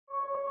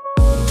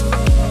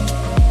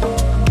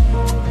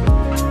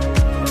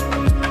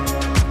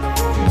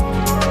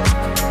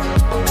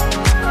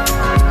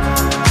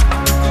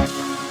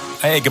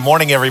Hey, good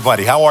morning,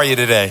 everybody. How are you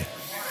today?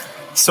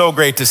 So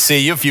great to see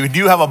you. If you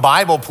do have a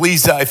Bible,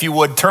 please, if you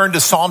would, turn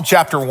to Psalm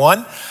chapter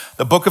 1,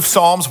 the book of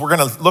Psalms. We're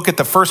going to look at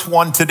the first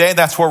one today.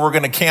 That's where we're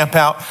going to camp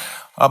out.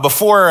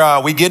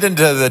 Before we get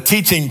into the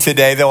teaching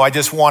today, though, I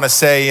just want to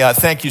say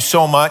thank you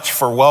so much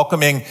for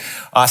welcoming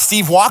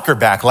Steve Walker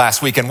back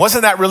last week. And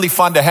wasn't that really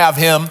fun to have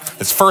him?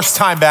 His first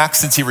time back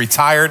since he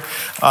retired.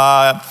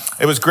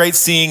 It was great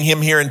seeing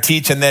him here and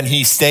teach, and then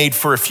he stayed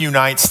for a few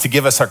nights to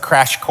give us a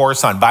crash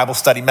course on Bible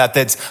study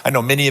methods. I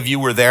know many of you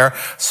were there,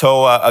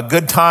 so a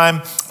good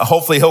time.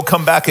 Hopefully he'll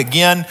come back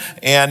again.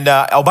 And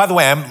by the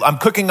way, I'm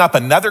cooking up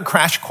another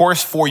crash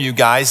course for you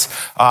guys.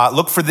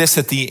 Look for this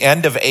at the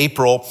end of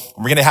April.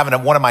 We're going to have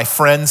one of my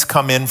friends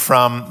come in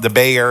from the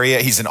Bay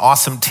Area. He's an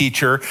awesome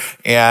teacher,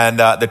 and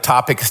the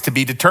topic is to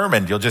be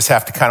determined. You'll just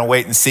have to kind of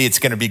wait and see. It's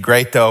going to be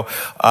great, though.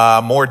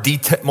 More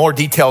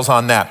details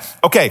on that.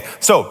 Okay,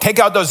 so take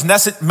out those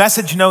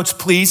message notes,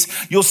 please.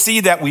 You'll see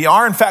that we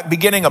are, in fact,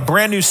 beginning a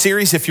brand new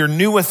series. If you're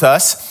new with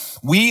us,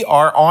 we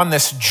are on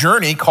this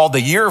journey called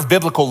the Year of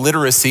Biblical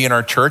Literacy in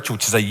our church,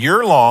 which is a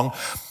year-long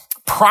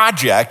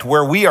project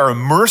where we are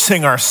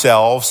immersing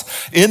ourselves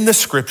in the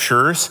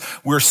scriptures.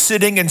 We're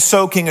sitting and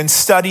soaking and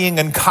studying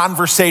and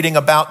conversating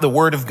about the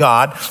Word of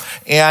God.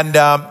 And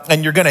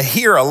you're going to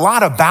hear a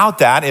lot about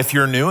that if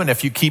you're new and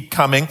if you keep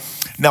coming.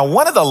 Now,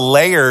 one of the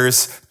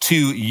layers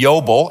to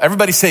Yobel,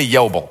 everybody say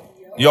Yobel.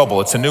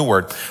 Yobel, it's a new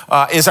word,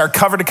 is our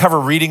cover-to-cover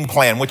reading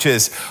plan, which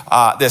is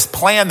this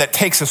plan that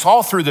takes us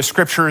all through the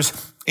scriptures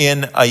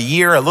in a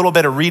year, a little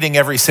bit of reading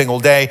every single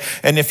day.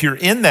 And if you're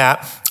in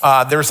that,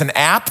 there's an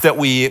app that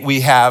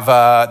we have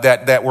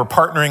that we're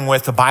partnering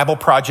with the Bible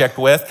Project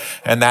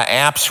with, and that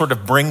app sort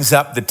of brings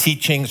up the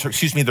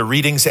the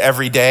readings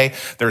every day.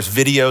 There's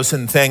videos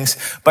and things.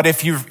 But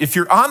if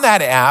you're on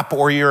that app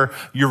or you're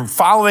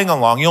following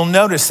along, you'll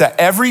notice that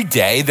every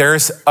day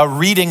there's a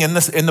reading in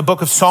the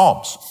book of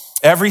Psalms.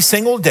 Every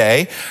single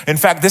day. In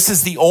fact, this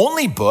is the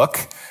only book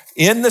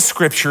in the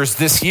scriptures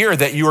this year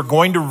that you are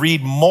going to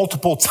read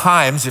multiple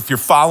times if you're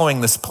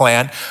following this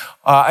plan.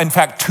 In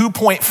fact,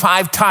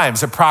 2.5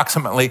 times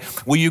approximately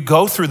will you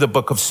go through the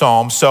book of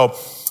Psalms. So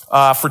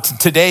for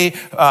today,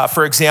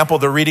 for example,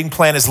 the reading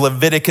plan is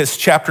Leviticus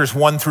chapters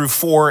 1 through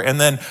 4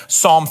 and then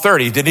Psalm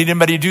 30. Did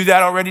anybody do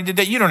that already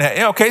today? You don't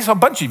have, okay, so a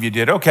bunch of you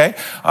did, okay.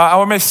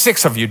 Or maybe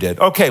 6 of you did.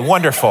 Okay,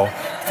 wonderful.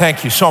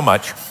 Thank you so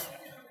much.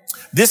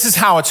 This is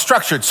how it's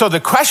structured. So the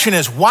question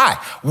is,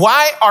 why?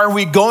 Why are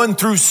we going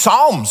through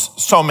Psalms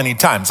so many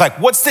times?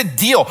 Like, what's the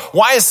deal?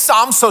 Why is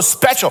Psalms so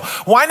special?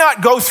 Why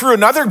not go through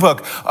another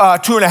book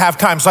 2.5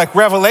 times, like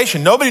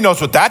Revelation? Nobody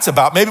knows what that's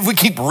about. Maybe if we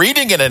keep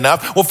reading it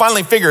enough, we'll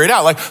finally figure it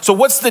out. Like, so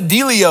what's the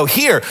dealio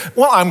here?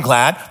 Well, I'm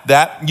glad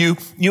that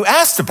you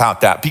asked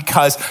about that,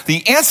 because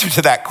the answer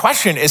to that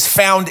question is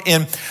found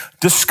in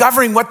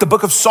discovering what the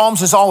book of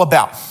Psalms is all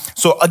about.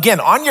 So again,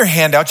 on your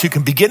handouts, you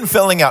can begin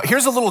filling out.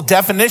 Here's a little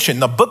definition.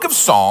 The book of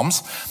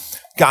Psalms,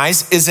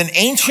 guys, is an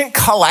ancient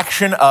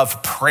collection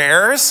of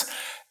prayers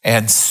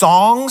and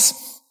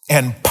songs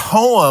and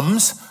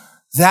poems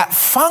that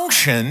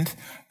functioned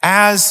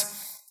as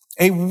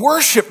a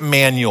worship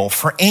manual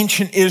for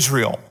ancient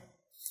Israel.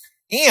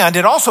 And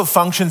it also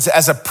functions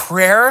as a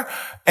prayer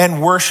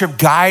and worship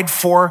guide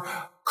for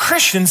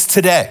Christians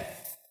today.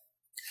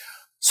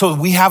 So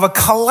we have a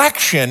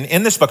collection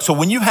in this book. So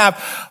when you have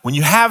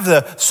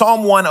the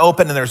Psalm 1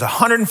 open and there's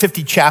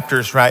 150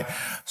 chapters, right?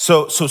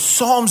 So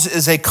Psalms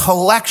is a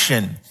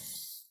collection.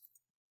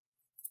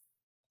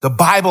 The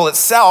Bible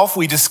itself,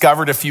 we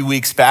discovered a few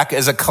weeks back,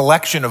 is a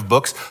collection of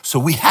books. So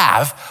we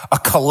have a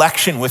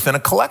collection within a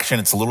collection.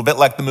 It's a little bit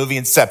like the movie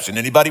Inception.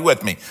 Anybody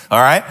with me?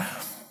 All right.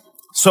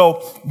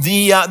 So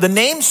the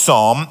name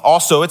Psalm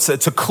also, it's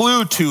a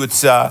clue to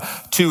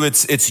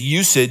its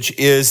usage,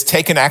 is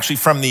taken actually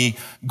from the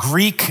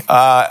Greek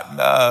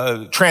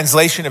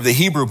translation of the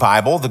Hebrew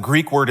Bible. The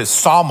Greek word is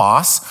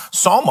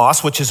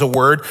psalmos, which is a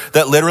word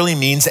that literally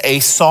means a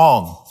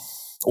song.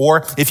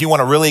 Or if you want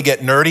to really get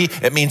nerdy,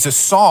 it means a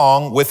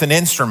song with an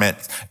instrument.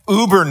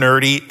 Uber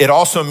nerdy, it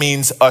also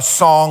means a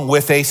song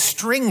with a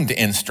stringed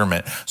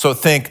instrument. So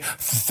think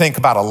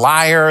about a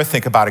lyre,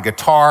 think about a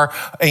guitar,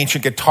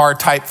 ancient guitar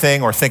type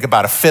thing, or think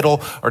about a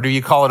fiddle, or do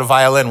you call it a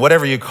violin,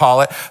 whatever you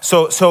call it.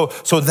 So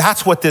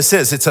that's what this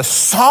is. It's a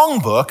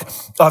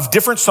songbook of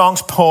different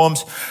songs,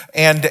 poems,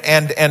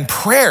 and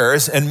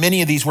prayers, and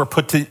many of these were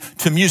put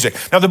to music.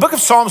 Now, the book of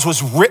Psalms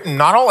was written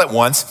not all at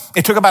once.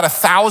 It took about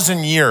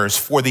 1,000 years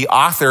for the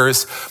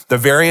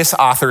various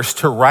authors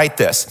to write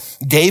this.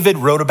 David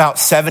wrote about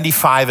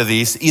 75 of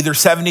these, either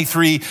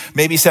 73,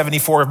 maybe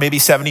 74, maybe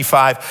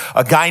 75.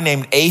 A guy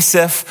named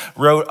Asaph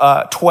wrote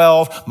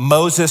 12.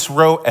 Moses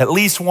wrote at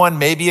least one,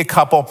 maybe a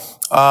couple.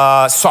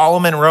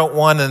 Solomon wrote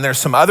one, and there's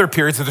some other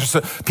periods.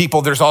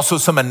 There's also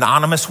some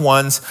anonymous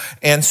ones.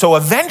 And so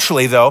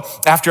eventually, though,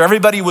 after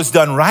everybody was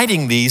done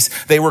writing these,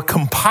 they were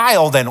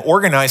compiled and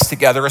organized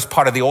together as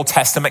part of the Old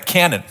Testament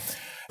canon.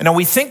 And now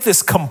we think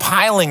this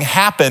compiling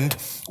happened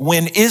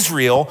when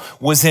Israel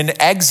was in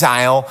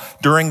exile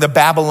during the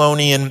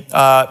Babylonian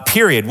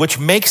period, which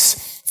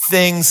makes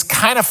things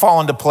kind of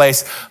fall into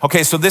place.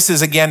 Okay, so this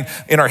is again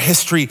in our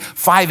history,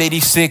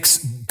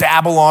 586,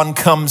 Babylon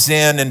comes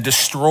in and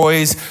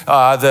destroys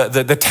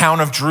the town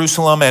of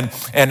Jerusalem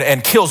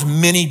and kills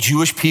many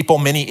Jewish people,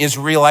 many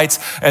Israelites.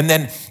 And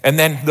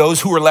then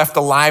those who are left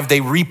alive, they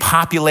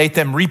repopulate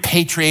them,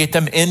 repatriate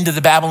them into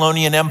the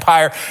Babylonian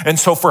Empire. And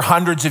so for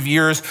hundreds of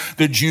years,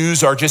 the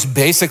Jews are just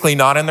basically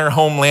not in their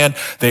homeland.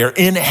 They are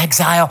in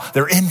exile.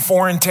 They're in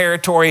foreign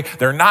territory.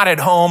 They're not at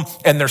home.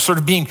 And they're sort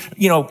of being,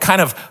 kind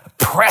of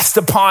pressed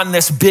upon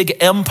this big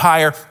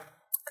empire.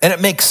 And it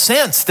makes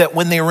sense that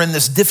when they were in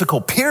this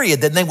difficult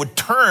period, then they would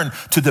turn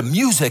to the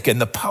music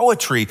and the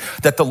poetry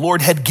that the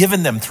Lord had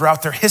given them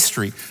throughout their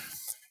history.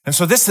 And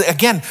so this,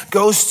 again,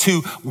 goes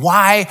to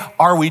why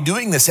are we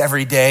doing this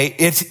every day?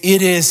 It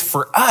is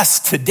for us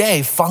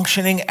today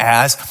functioning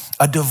as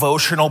a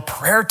devotional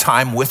prayer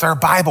time with our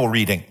Bible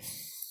reading.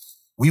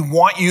 We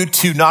want you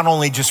to not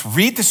only just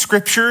read the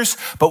scriptures,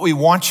 but we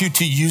want you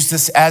to use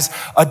this as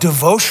a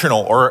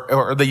devotional,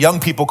 or the young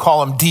people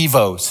call them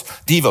devos.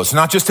 Devos,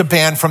 not just a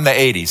band from the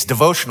 80s.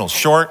 Devotionals,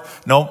 short?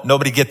 No,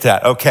 nobody get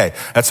that. Okay,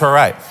 that's all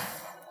right.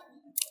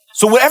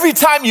 So every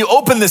time you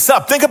open this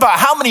up, think about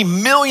how many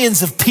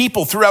millions of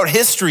people throughout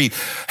history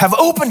have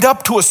opened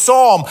up to a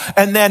psalm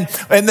and then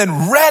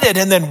read it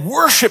and then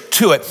worshiped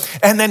to it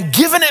and then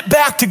given it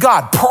back to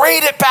God,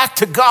 prayed it back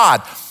to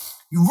God.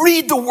 You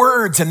read the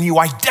words and you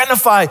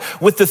identify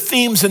with the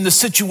themes and the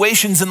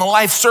situations and the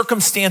life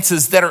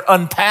circumstances that are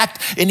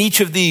unpacked in each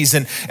of these.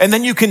 And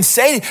then you can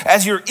say,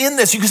 as you're in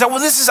this, you can say,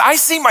 well, I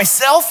see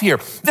myself here.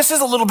 This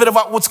is a little bit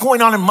about what's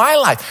going on in my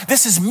life.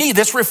 This is me.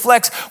 This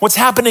reflects what's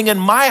happening in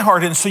my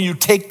heart. And so you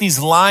take these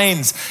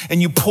lines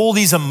and you pull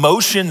these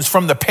emotions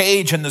from the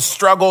page and the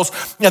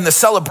struggles and the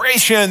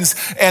celebrations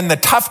and the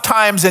tough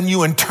times, and you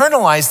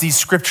internalize these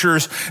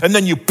scriptures, and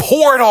then you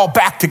pour it all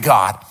back to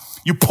God.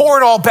 You pour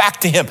it all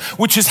back to him,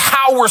 which is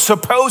how we're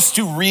supposed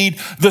to read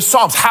the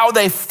Psalms, how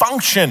they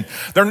function.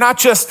 They're not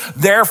just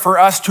there for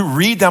us to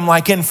read them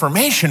like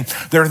information.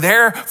 They're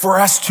there for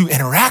us to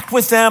interact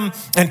with them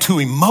and to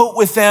emote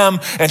with them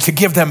and to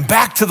give them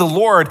back to the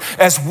Lord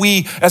as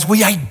we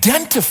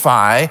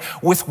identify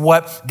with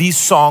what these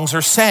songs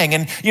are saying.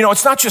 And,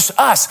 it's not just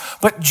us,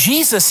 but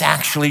Jesus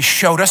actually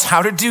showed us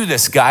how to do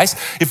this, guys.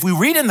 If we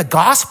read in the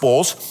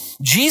Gospels,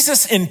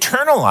 Jesus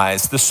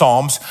internalized the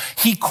Psalms.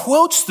 He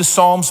quotes the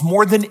Psalms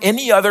more than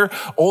any other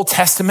Old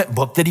Testament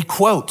book that he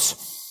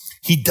quotes.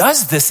 He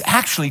does this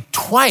actually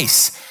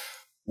twice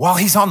while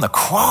he's on the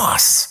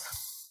cross.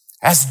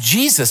 As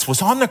Jesus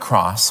was on the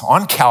cross,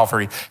 on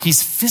Calvary,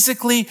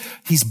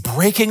 he's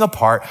breaking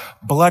apart.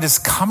 Blood is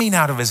coming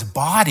out of his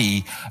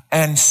body,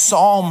 and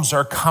Psalms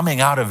are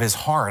coming out of his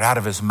heart, out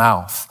of his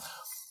mouth.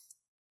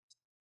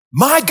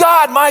 My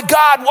God,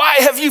 why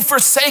have you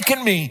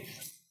forsaken me?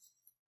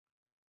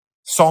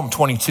 Psalm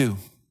 22,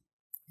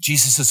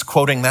 Jesus is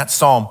quoting that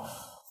psalm.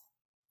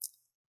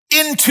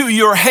 Into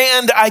your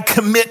hand I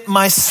commit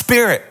my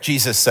spirit,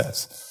 Jesus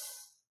says.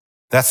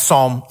 That's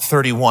Psalm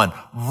 31.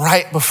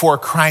 Right before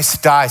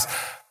Christ dies,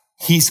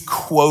 he's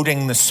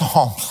quoting the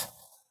Psalms.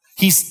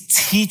 He's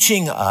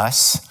teaching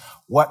us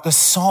what the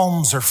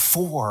Psalms are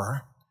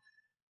for.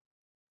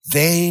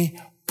 They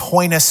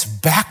point us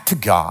back to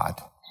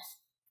God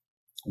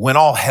when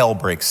all hell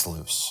breaks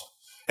loose.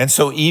 And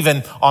so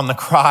even on the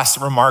cross,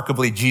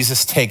 remarkably,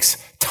 Jesus takes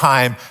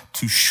time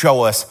to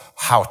show us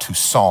how to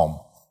psalm.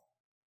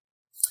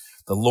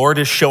 The Lord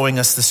is showing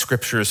us the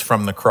scriptures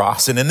from the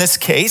cross. And in this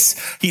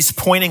case, he's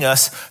pointing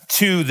us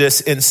to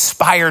this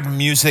inspired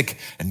music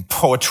and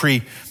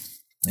poetry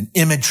and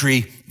imagery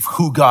of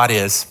who God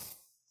is,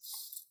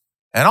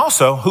 and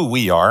also who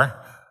we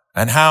are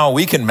and how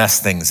we can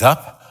mess things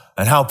up,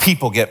 and how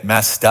people get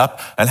messed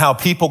up, and how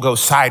people go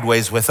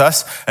sideways with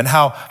us, and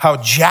how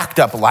jacked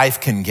up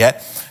life can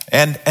get.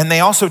 And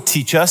they also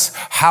teach us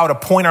how to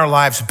point our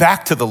lives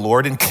back to the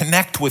Lord and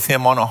connect with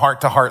him on a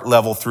heart-to-heart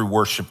level through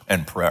worship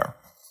and prayer.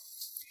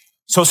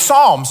 So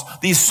Psalms,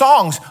 these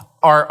songs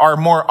are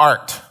more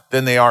art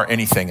than they are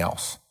anything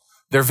else.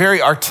 They're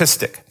very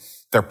artistic.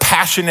 They're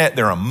passionate.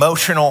 They're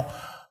emotional.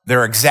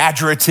 They're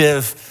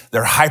exaggerative.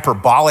 They're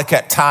hyperbolic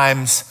at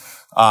times.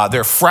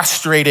 They're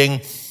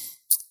frustrating.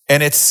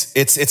 And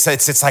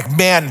it's like,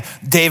 man,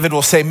 David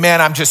will say,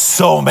 man, I'm just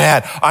so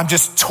mad. I'm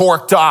just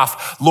torqued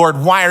off. Lord,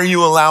 why are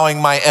you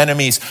allowing my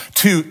enemies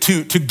to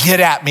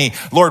get at me?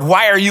 Lord,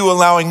 why are you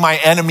allowing my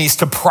enemies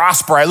to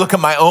prosper? I look at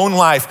my own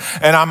life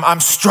and I'm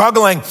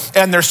struggling,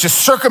 and there's just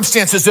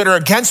circumstances that are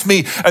against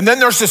me. And then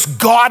there's this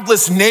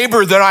godless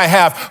neighbor that I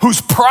have who's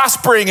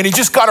prospering, and he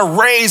just got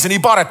a raise and he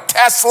bought a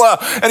Tesla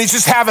and he's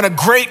just having a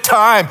great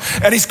time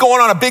and he's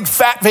going on a big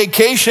fat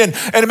vacation.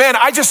 And man,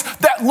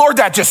 Lord,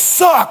 that just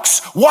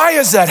sucks. Why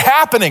is that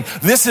happening?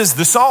 This is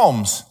the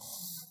Psalms.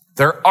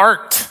 They're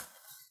art.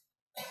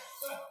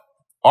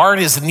 Art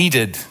is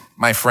needed,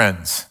 my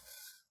friends.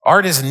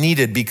 Art is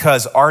needed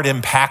because art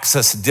impacts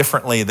us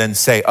differently than,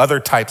 say, other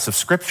types of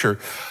scripture.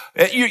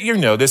 You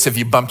know this if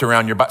you bumped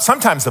around your Bible.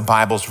 Sometimes the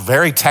Bible's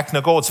very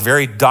technical. It's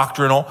very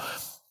doctrinal.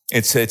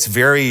 It's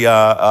very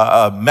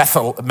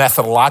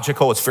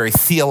methodological. It's very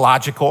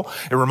theological.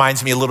 It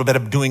reminds me a little bit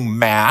of doing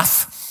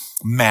math,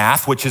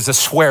 which is a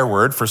swear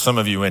word for some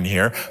of you in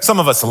here. Some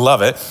of us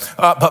love it.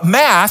 But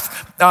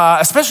math,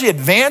 especially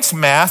advanced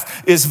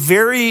math, is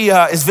very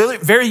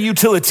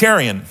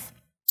utilitarian.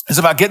 It's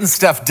about getting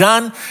stuff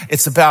done.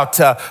 It's about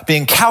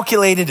being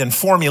calculated and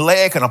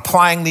formulaic and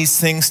applying these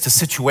things to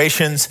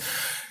situations.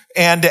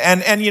 And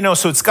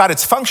so it's got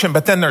its function,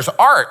 but then there's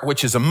art,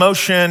 which is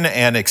emotion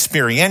and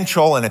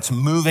experiential, and it's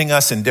moving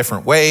us in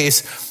different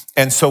ways.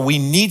 And so we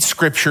need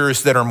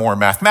scriptures that are more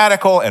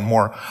mathematical and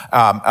more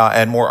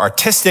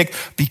artistic,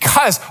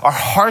 because our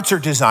hearts are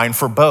designed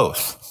for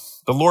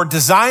both. The Lord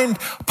designed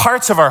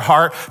parts of our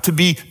heart to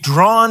be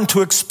drawn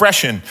to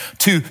expression,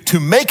 to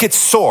make it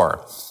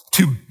soar,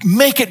 to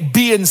make it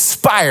be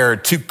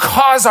inspired, to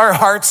cause our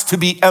hearts to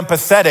be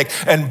empathetic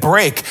and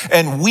break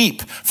and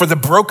weep for the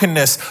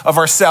brokenness of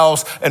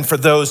ourselves and for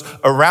those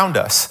around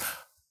us.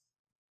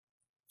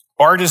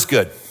 Art is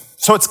good.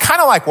 So it's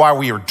kind of like why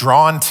we are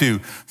drawn to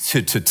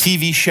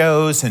TV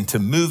shows and to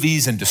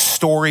movies and to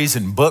stories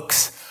and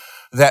books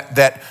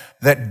that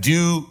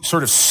do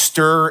sort of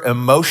stir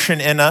emotion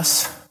in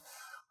us.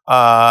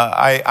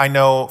 I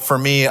know for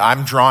me,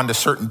 I'm drawn to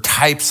certain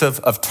types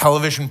of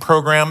television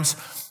programs.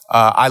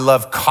 I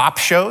love cop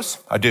shows.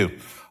 I do.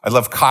 I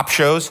love cop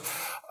shows.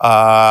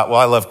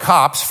 I love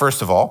cops,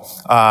 first of all.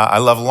 I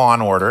love Law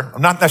and Order.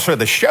 Not necessarily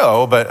the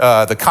show,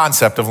 but the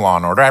concept of Law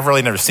and Order. I've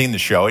really never seen the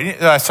show.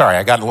 Sorry,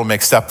 I got a little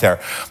mixed up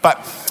there. But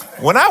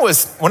when I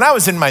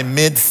was in my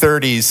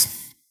mid-30s,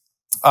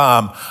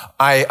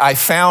 I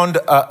found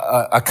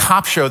a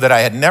cop show that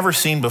I had never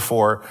seen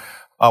before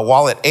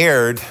while it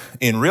aired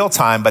in real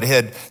time, but it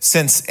had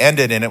since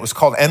ended, and it was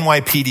called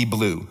NYPD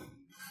Blue.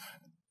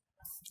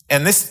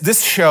 And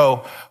this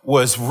show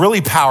was really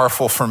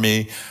powerful for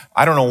me.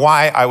 I don't know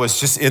why. I was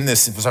just in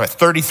this. It was about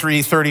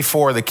 33,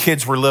 34. The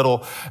kids were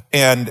little,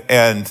 and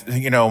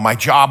my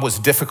job was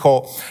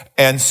difficult.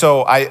 And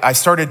so I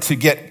started to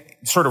get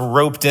sort of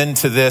roped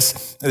into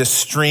this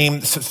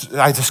stream.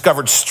 I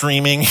discovered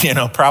streaming,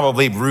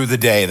 probably rue the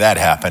day that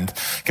happened.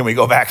 Can we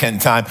go back in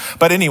time?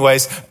 But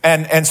anyways,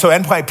 and so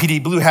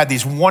NYPD Blue had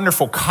these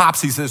wonderful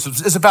cops. It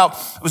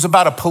was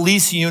about a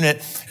police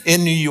unit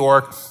in New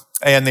York.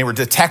 And they were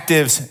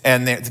detectives,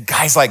 and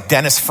guys like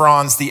Dennis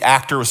Franz, the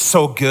actor, was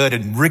so good,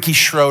 and Ricky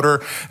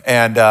Schroeder,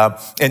 and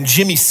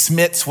Jimmy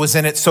Smits was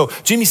in it. So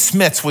Jimmy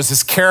Smits was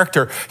this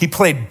character. He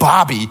played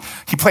Bobby.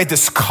 He played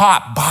this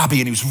cop, Bobby,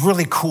 and he was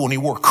really cool, and he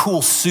wore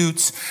cool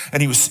suits,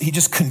 and he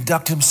just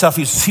conducted himself.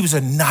 He was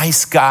a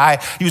nice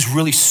guy. He was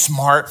really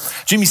smart.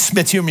 Jimmy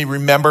Smits, you may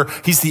remember,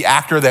 he's the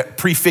actor that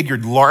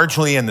prefigured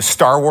largely in the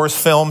Star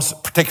Wars films,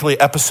 particularly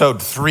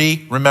Episode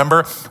 3,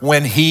 remember?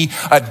 When he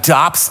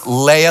adopts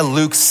Leia,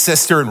 Luke's sister,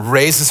 and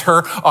raises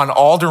her on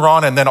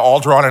Alderaan, and then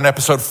Alderaan in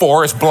Episode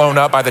 4 is blown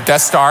up by the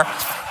Death Star.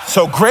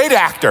 So great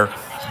actor.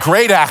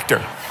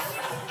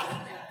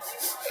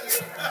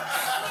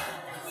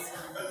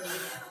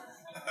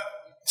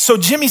 So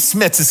Jimmy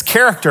Smits'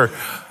 character,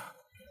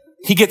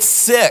 he gets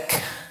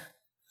sick,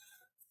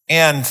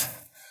 and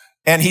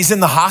he's in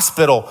the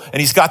hospital, and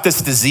he's got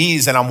this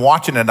disease, and I'm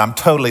watching it, and I'm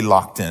totally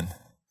locked in.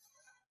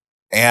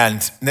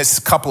 And this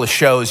couple of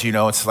shows,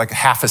 it's like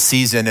half a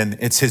season, and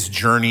it's his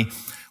journey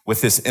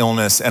with this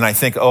illness. And I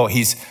think,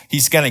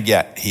 he's going to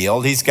get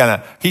healed. He's going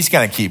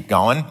to keep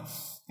going.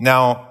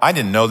 Now, I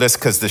didn't know this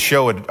because the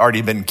show had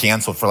already been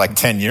canceled for like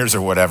 10 years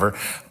or whatever,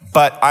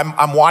 but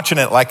I'm watching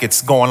it like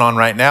it's going on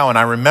right now. And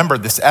I remember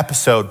this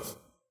episode,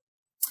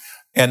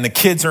 and the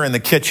kids are in the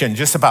kitchen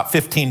just about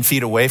 15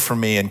 feet away from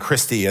me and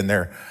Christy, and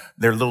they're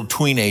little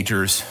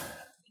teenagers,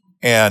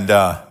 and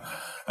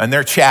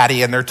they're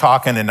chatty and they're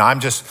talking, and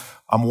I'm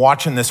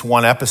watching this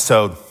one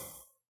episode,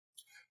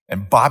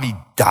 and Bobby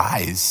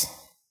dies.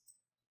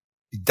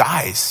 He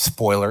dies.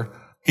 Spoiler.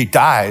 He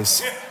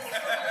dies.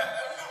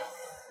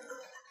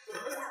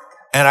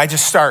 And I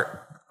just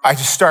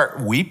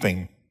start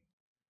weeping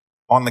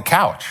on the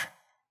couch.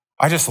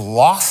 I just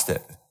lost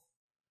it.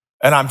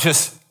 And I'm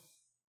just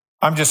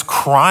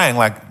crying,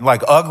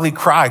 like ugly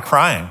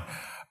crying.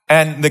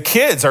 And the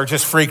kids are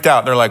just freaked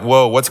out. They're like,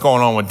 whoa, what's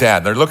going on with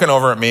Dad? They're looking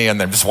over at me, and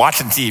they're just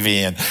watching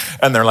TV,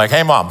 and they're like,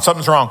 hey, Mom,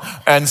 something's wrong.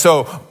 And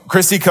so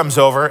Christy comes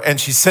over,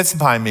 and she sits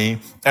by me,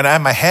 and I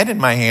have my head in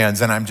my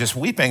hands, and I'm just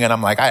weeping. And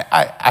I'm like,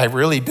 I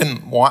really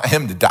didn't want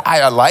him to die.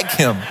 I like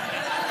him.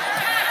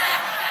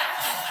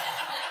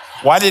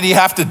 Why did he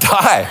have to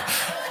die?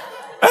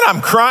 And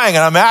I'm crying,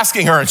 and I'm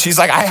asking her, and she's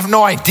like, I have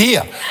no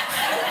idea.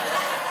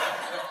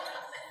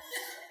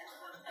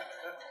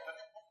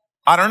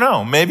 I don't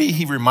know. Maybe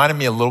he reminded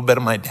me a little bit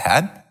of my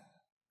dad.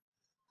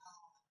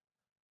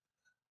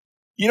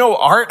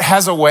 Art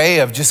has a way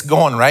of just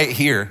going right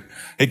here.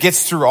 It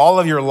gets through all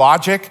of your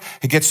logic.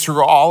 It gets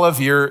through all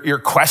of your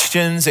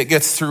questions. It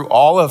gets through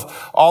all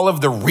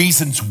of the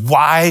reasons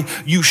why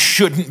you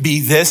shouldn't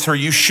be this or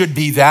you should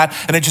be that.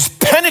 And it just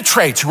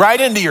penetrates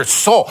right into your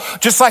soul,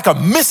 just like a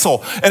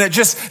missile. And it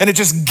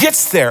just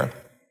gets there.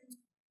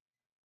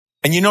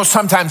 And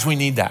sometimes we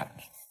need that,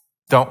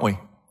 don't we?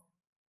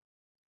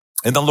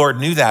 And the Lord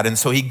knew that. And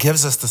so he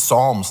gives us the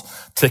Psalms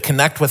to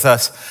connect with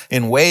us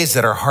in ways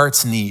that our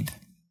hearts need.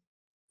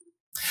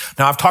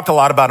 Now, I've talked a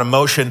lot about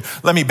emotion.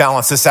 Let me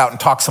balance this out and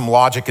talk some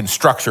logic and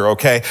structure,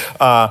 okay?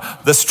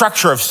 The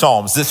structure of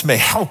Psalms. This may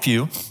help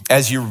you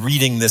as you're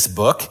reading this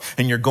book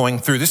and you're going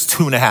through this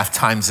 2.5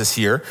 times this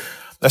year,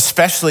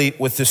 especially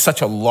with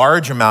such a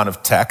large amount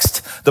of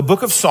text. The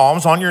book of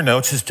Psalms on your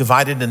notes is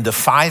divided into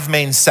 5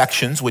 main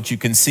sections, which you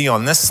can see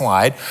on this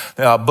slide.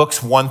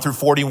 Books 1 through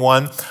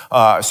 41,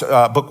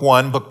 book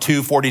 1, book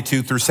 2,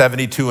 42 through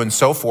 72, and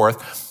so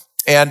forth.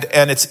 And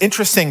it's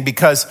interesting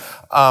because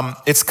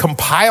it's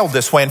compiled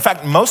this way. In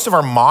fact, most of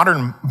our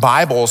modern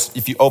Bibles,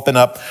 if you open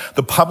up,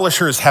 the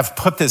publishers have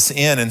put this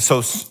in. And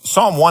so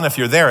Psalm 1, if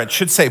you're there, it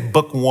should say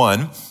book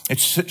 1. It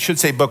should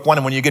say book 1.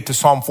 And when you get to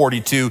Psalm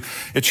 42,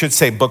 it should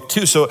say book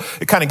 2. So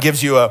it kind of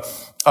gives you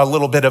a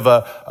little bit of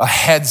a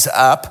heads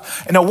up.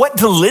 And now what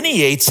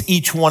delineates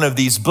each one of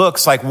these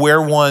books, like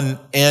where one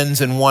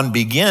ends and one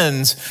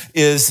begins,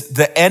 is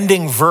the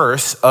ending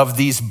verse of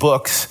these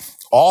books.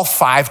 All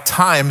 5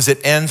 times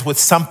it ends with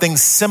something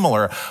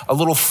similar, a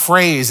little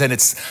phrase, and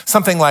it's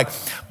something like,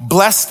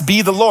 blessed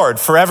be the Lord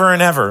forever and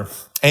ever.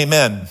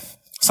 Amen.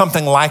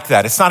 Something like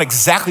that. It's not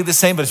exactly the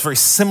same, but it's very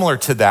similar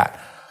to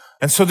that.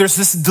 And so there's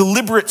this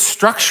deliberate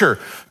structure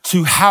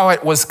to how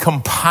it was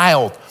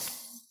compiled.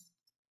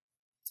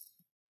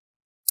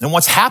 And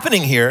what's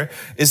happening here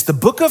is the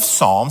book of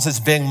Psalms is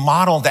being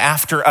modeled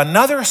after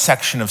another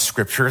section of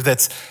scripture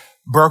that's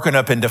broken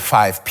up into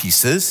 5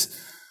 pieces.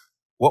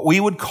 What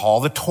we would call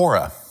the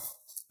Torah,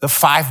 the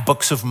 5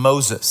 books of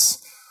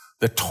Moses.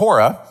 The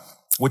Torah,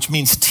 which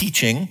means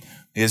teaching,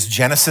 is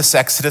Genesis,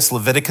 Exodus,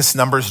 Leviticus,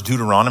 Numbers,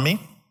 Deuteronomy.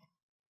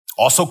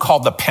 Also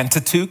called the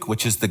Pentateuch,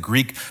 which is the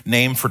Greek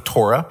name for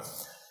Torah.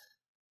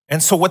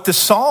 And so what the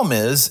Psalm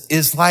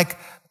is like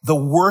the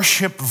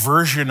worship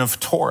version of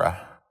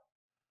Torah.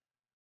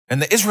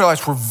 And the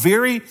Israelites were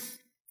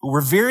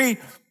very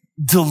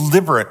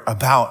deliberate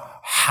about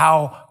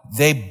how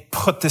they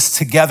put this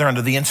together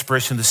under the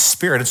inspiration of the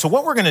Spirit. And so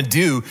what we're going to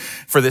do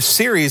for this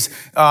series,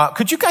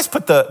 could you guys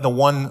put the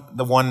one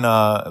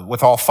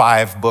with all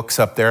 5 books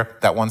up there,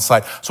 that one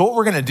slide? So what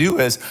we're going to do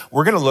is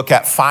we're going to look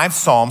at 5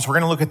 Psalms. We're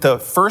going to look at the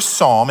first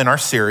Psalm in our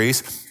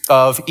series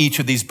of each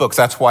of these books.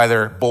 That's why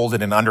they're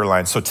bolded and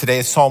underlined. So today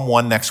is Psalm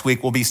 1. Next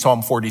week will be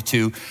Psalm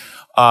 42.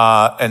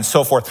 And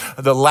so forth.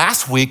 The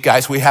last week,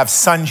 guys, we have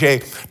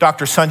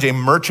Dr. Sanjay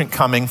Merchant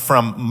coming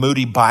from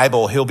Moody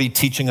Bible. He'll be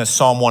teaching us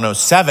Psalm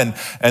 107,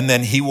 and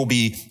then he will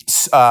be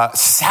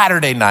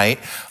Saturday night,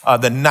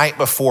 the night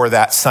before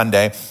that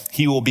Sunday,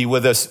 he will be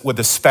with us with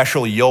a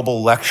special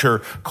Yobel lecture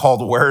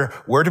called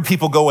Where Do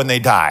People Go When They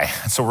Die?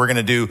 So we're going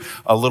to do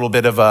a little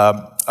bit of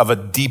a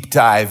deep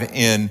dive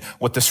in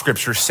what the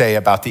scriptures say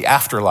about the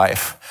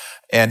afterlife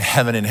and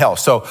heaven and hell.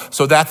 So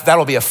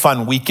that'll be a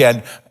fun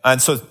weekend. And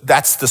so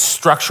that's the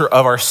structure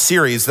of our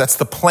series. That's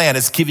the plan,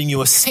 is giving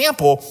you a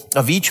sample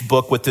of each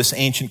book with this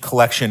ancient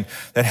collection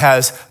that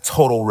has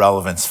total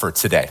relevance for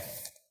today.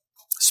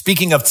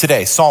 Speaking of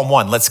today, Psalm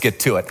 1, let's get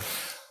to it.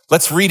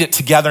 Let's read it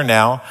together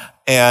now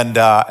and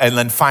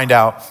then find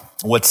out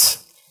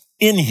what's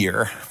in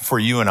here for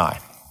you and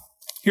I.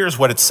 Here's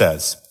what it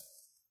says.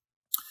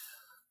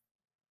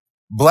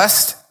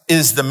 Blessed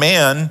is the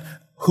man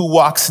who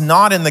walks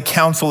not in the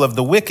counsel of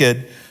the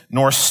wicked,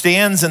 nor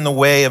stands in the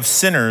way of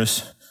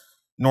sinners,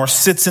 nor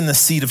sits in the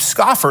seat of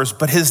scoffers,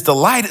 but his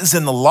delight is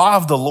in the law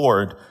of the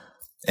Lord,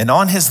 and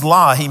on his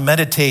law he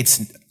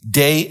meditates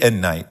day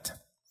and night.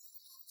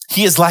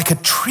 He is like a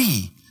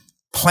tree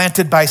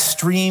planted by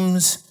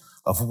streams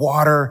of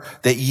water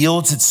that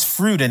yields its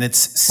fruit in its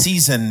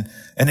season,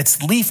 and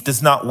its leaf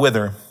does not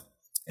wither.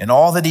 In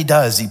all that he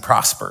does, he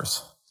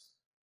prospers.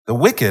 The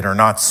wicked are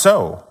not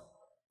so,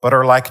 but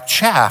are like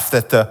chaff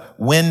that the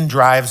wind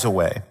drives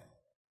away.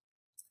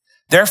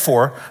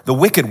 Therefore, the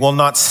wicked will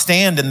not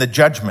stand in the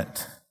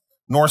judgment,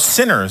 nor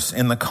sinners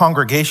in the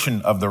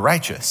congregation of the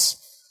righteous.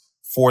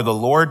 For the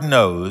Lord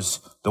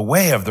knows the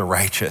way of the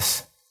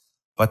righteous,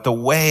 but the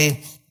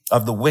way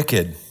of the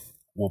wicked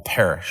will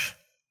perish.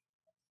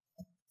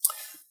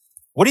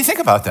 What do you think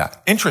about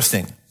that?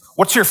 Interesting.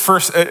 What's your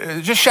first,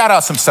 just shout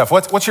out some stuff.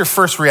 What's your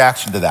first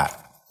reaction to that?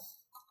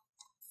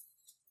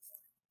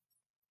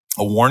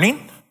 A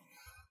warning?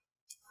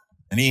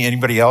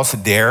 Anybody else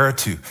dare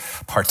to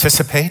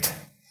participate?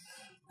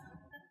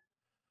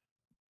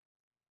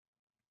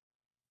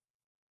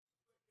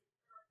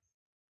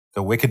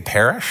 The wicked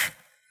perish?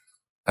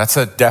 That's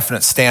a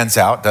definite stands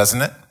out,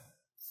 doesn't it?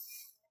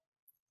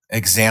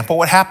 Example,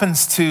 what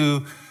happens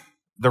to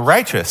the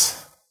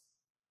righteous?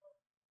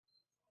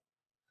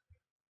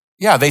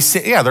 Yeah,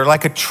 they're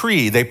like a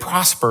tree. They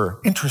prosper.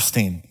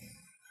 Interesting.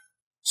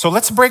 So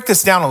let's break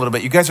this down a little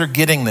bit. You guys are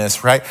getting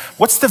this, right?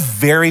 What's the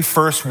very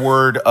first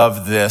word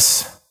of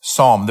this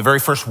psalm? The very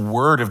first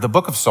word of the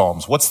book of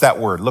Psalms. What's that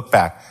word? Look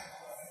back.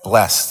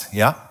 Blessed.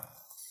 Yeah.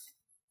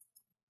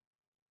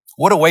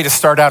 What a way to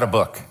start out a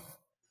book,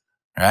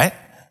 right?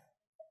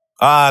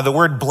 The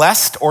word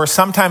blessed, or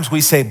sometimes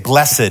we say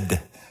blessed.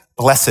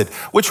 Blessed.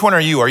 Which one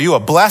are you? Are you a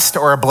blessed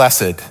or a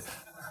blessed?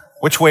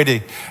 Which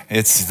way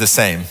it's the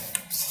same.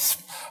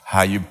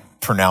 how you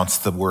pronounce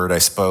the word, I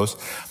suppose.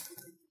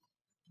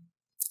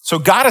 So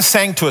God is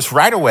saying to us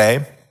right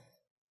away,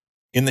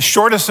 in the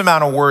shortest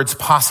amount of words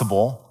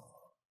possible,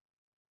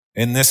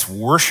 in this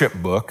worship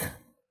book,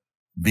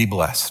 be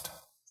blessed.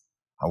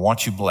 I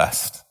want you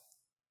blessed.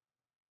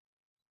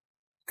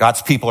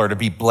 God's people are to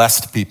be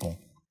blessed people.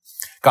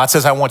 God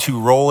says, I want you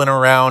rolling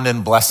around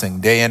in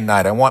blessing day and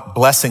night. I want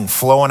blessing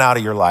flowing out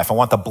of your life. I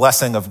want the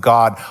blessing of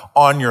God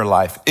on your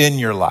life, in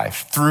your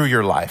life, through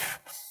your life.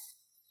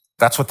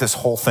 That's what this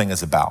whole thing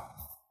is about.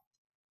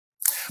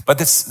 But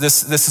this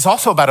is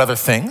also about other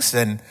things.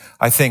 And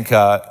I think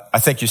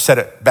you said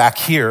it back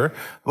here.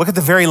 Look at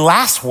the very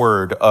last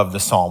word of the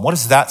psalm. What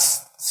does that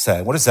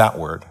say? What is that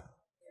word?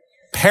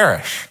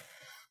 Perish.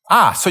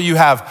 So you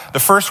have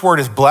the first word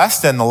is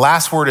blessed and the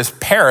last word is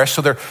perish.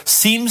 So there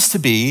seems to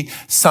be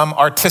some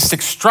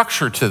artistic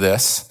structure to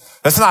this.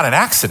 That's not an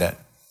accident.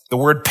 The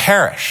word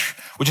perish,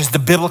 which is the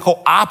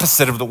biblical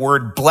opposite of the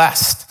word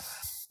blessed.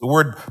 The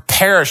word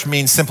perish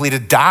means simply to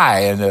die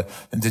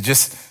and to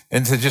just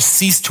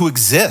cease to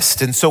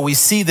exist. And so we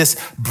see this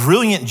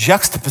brilliant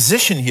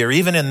juxtaposition here,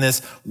 even in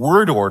this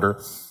word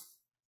order.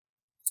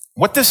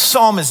 What this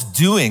psalm is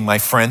doing, my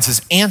friends,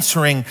 is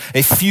answering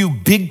a few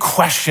big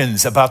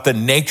questions about the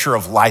nature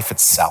of life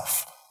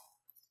itself.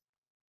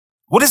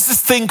 What is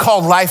this thing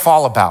called life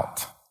all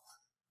about?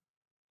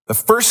 The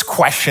first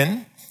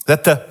question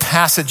that the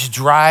passage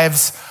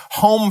drives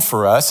home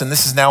for us, and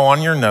this is now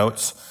on your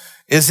notes,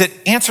 is it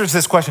answers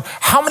this question: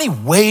 how many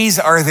ways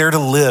are there to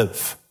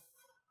live?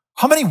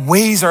 How many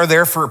ways are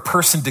there for a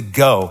person to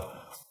go?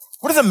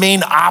 What are the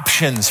main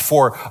options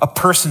for a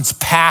person's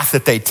path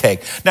that they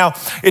take? Now,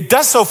 it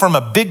does so from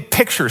a big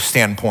picture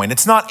standpoint.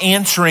 It's not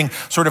answering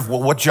sort of,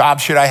 well, what job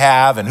should I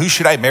have and who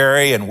should I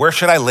marry and where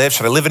should I live?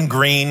 Should I live in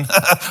green?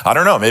 I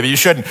don't know. Maybe you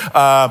shouldn't.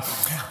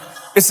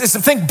 It's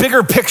a think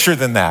bigger picture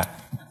than that.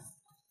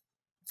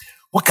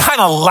 What kind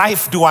of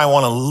life do I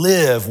want to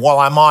live while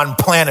I'm on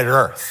planet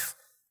Earth?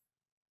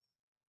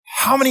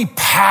 How many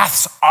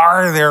paths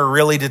are there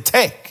really to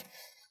take?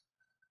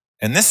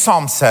 And this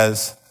psalm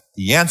says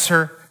the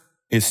answer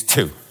is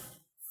 2.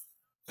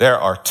 There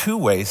are 2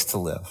 ways to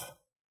live.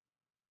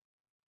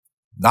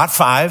 Not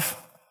 5,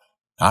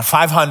 not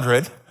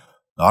 500,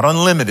 not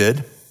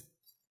unlimited,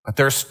 but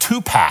there's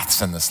 2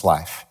 paths in this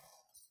life.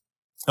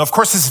 Now, of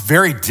course, this is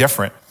very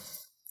different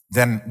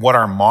than what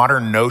our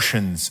modern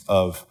notions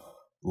of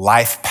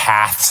life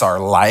paths are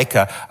like.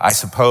 I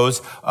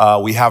suppose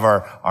we have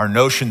our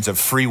notions of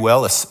free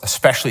will,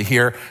 especially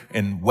here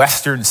in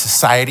Western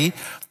society.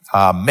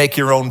 Make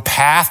your own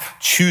path,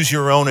 choose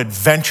your own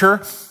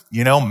adventure,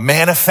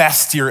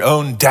 manifest your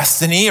own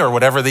destiny, or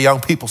whatever the young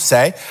people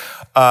say.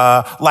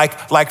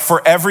 Like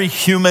for every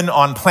human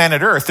on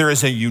planet Earth, there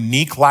is a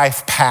unique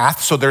life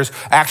path. So there's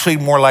actually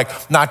more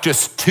like not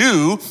just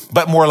 2,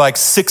 but more like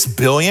 6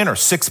 billion or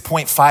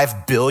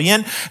 6.5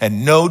 billion.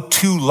 And no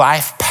 2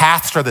 life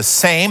paths are the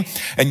same.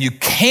 And you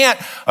can't,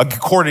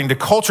 according to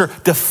culture,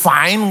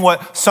 define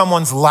what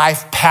someone's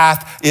life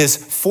path is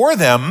for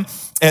them.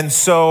 And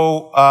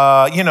so,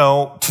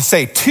 to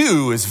say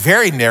 2 is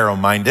very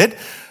narrow-minded.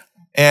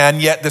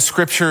 And yet the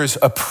scriptures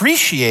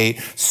appreciate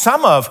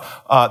some of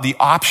the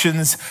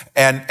options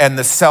and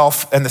the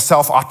self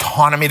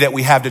autonomy that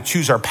we have to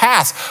choose our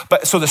paths.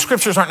 But so the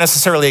scriptures aren't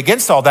necessarily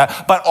against all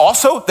that, but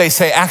also they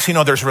say, actually,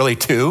 no, there's really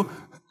 2.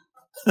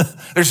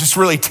 There's just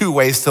really 2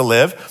 ways to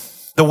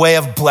live: the way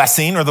of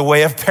blessing or the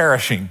way of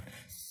perishing.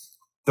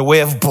 The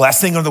way of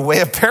blessing or the way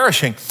of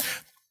perishing.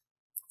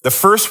 The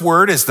first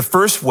word is the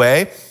first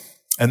way.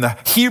 And the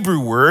Hebrew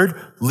word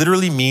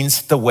literally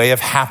means the way of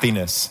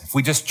happiness. If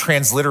we just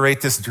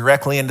transliterate this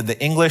directly into the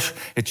English,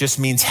 it just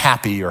means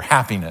happy or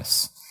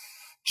happiness.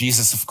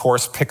 Jesus, of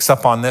course, picks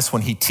up on this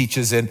when he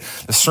teaches in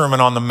the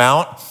Sermon on the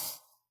Mount.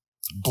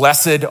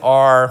 Blessed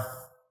are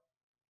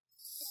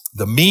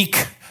the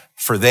meek,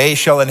 for they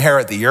shall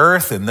inherit the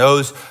earth. And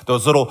those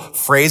little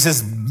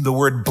phrases, the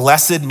word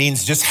blessed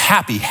means just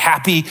happy.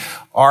 Happy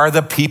are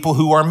the people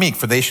who are meek,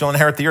 for they shall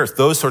inherit the earth.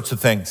 Those sorts of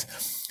things.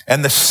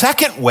 And the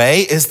second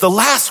way is the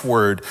last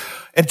word.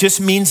 It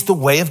just means the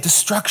way of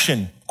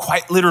destruction,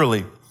 quite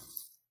literally.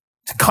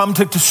 To come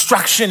to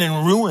destruction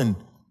and ruin.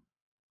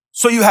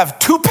 So you have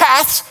 2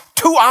 paths,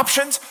 2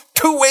 options,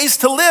 2 ways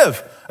to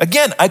live.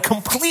 Again, I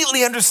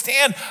completely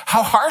understand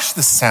how harsh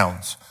this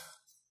sounds.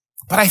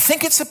 But I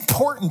think it's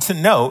important to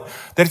note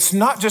that it's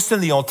not just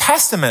in the Old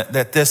Testament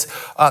that this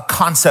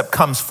concept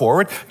comes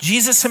forward.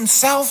 Jesus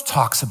himself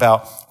talks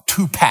about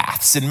 2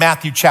 paths. In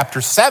Matthew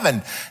chapter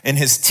 7, in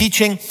his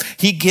teaching,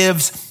 he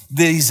gives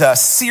these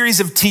series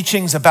of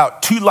teachings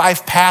about 2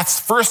 life paths.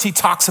 First, he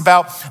talks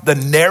about the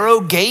narrow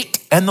gate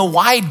and the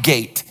wide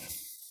gate.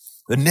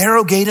 The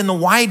narrow gate and the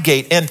wide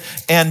gate. And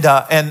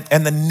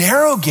the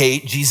narrow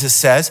gate, Jesus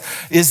says,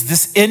 is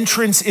this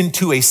entrance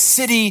into a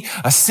city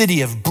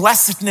of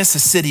blessedness, a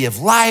city of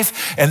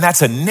life. And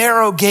that's a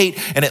narrow gate,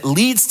 and it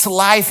leads to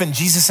life. And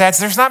Jesus adds,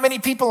 there's not many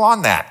people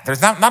on that.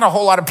 There's not a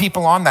whole lot of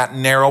people on that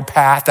narrow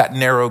path, that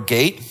narrow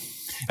gate.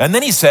 And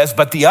then he says,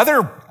 but the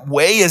other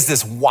way is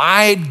this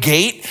wide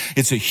gate.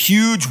 It's a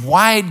huge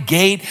wide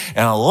gate,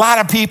 and a lot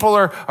of people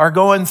are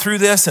going through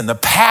this, and the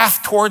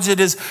path towards it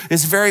is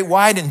very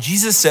wide. And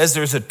Jesus says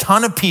there's a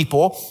ton of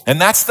people, and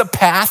that's the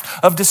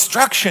path of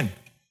destruction.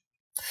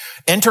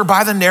 Enter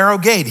by the narrow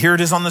gate. Here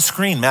it is on the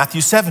screen, Matthew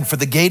 7. For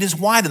the gate is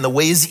wide and the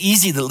way is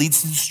easy that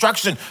leads to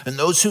destruction, and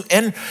those who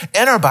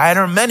enter by it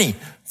are many.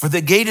 For the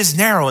gate is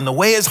narrow and the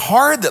way is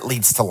hard that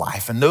leads to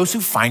life, and those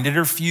who find it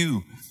are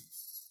few.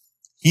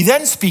 He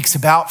then speaks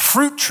about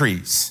fruit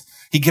trees.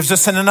 He gives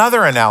us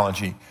another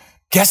analogy.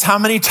 Guess how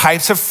many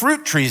types of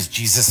fruit trees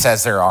Jesus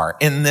says there are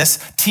in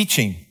this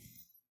teaching?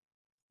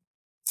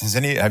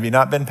 Have you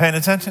not been paying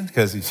attention?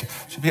 Because you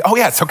should be. Oh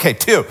yeah, it's okay.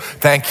 2.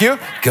 Thank you.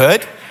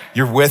 Good.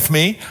 You're with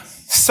me.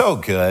 So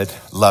good.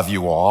 Love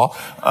you all.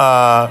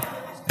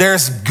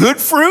 There's good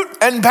fruit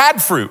and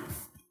bad fruit.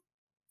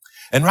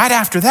 And right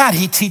after that,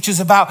 he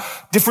teaches about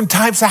different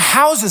types of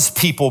houses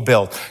people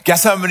build.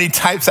 Guess how many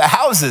types of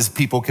houses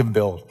people can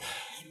build?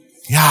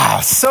 Yeah,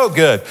 so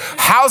good.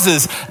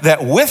 Houses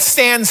that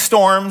withstand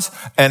storms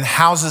and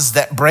houses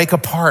that break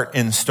apart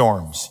in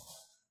storms.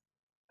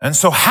 And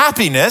so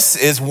happiness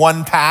is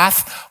one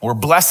path, or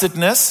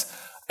blessedness,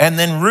 and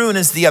then ruin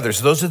is the other.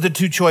 So those are the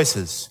 2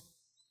 choices.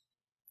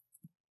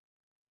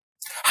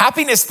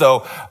 Happiness,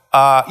 though,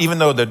 even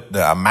though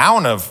the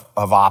amount of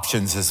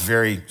options is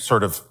very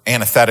sort of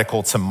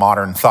antithetical to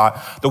modern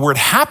thought, the word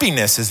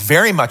happiness is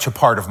very much a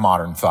part of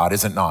modern thought,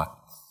 is it not?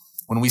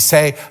 When we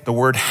say the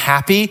word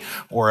happy,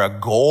 or a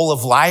goal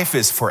of life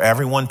is for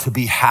everyone to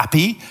be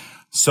happy.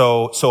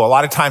 So a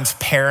lot of times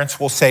parents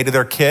will say to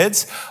their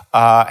kids,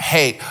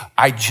 hey,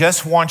 I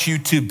just want you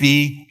to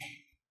be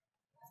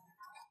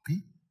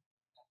happy.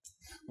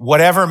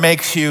 Whatever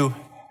makes you.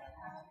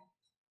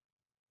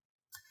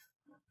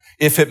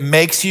 If it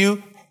makes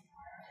you,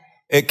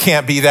 it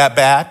can't be that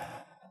bad.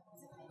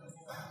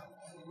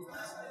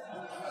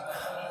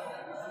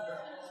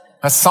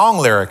 A song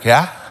lyric,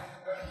 yeah?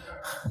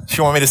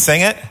 You want me to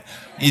sing it?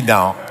 You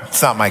don't.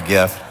 It's not my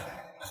gift.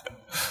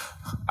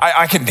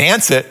 I can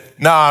dance it.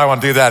 No, I don't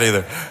want to do that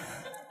either.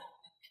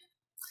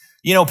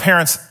 You know,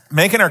 parents,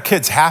 making our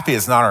kids happy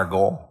is not our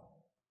goal.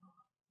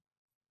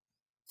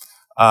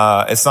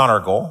 It's not our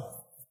goal.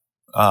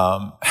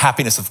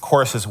 Happiness, of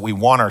course, is we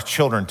want our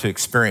children to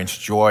experience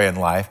joy in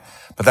life,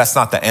 but that's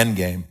not the end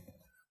game.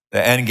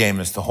 The end game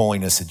is the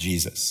holiness of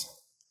Jesus.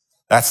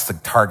 That's the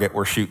target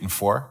we're shooting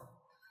for.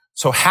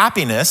 So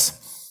happiness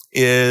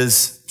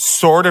is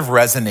sort of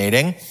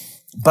resonating,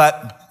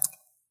 but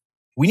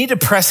we need to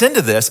press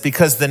into this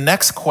because the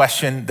next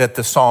question that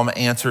the psalm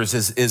answers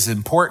is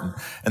important.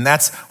 And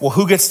that's, well,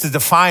 who gets to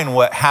define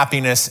what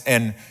happiness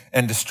and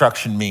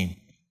destruction mean?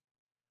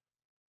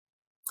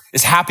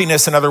 Is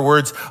happiness, in other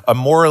words, a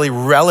morally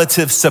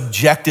relative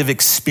subjective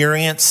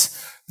experience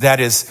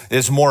that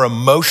is more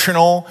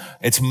emotional?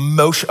 It's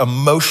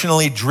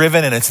emotionally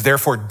driven, and it's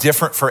therefore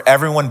different for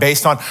everyone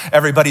based on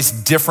everybody's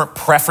different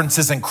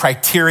preferences and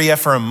criteria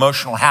for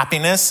emotional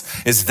happiness?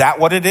 Is that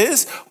what it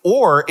is?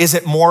 Or is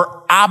it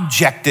more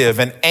objective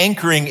and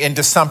anchoring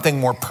into something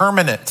more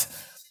permanent,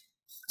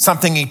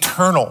 something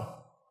eternal?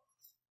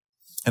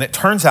 And it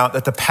turns out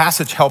that the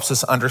passage helps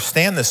us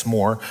understand this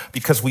more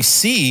because we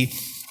see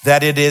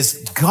that it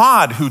is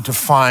God who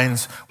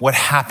defines what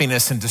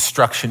happiness and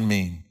destruction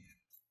mean.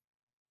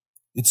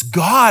 It's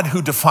God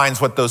who defines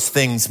what those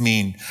things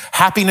mean.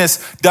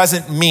 Happiness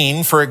doesn't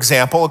mean, for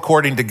example,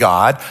 according to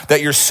God,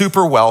 that you're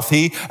super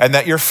wealthy and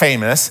that you're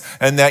famous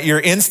and that you're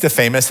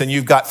insta-famous and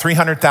you've got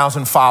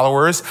 300,000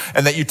 followers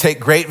and that you take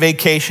great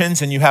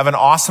vacations and you have an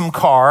awesome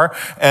car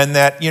and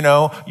that, you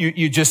know,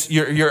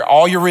 you're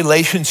all your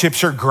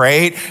relationships are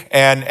great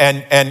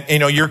and, you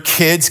know, your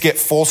kids get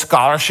full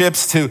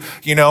scholarships to,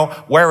 you know,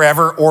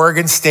 wherever,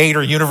 Oregon State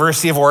or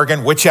University of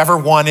Oregon, whichever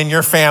one in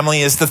your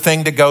family is the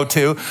thing to go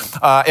to.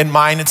 In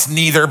mine, it's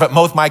neither, but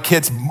both my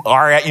kids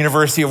are at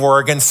University of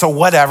Oregon, so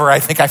whatever. I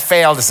think I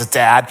failed as a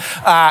dad.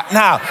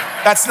 No,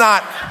 that's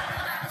not.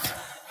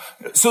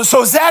 So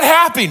is that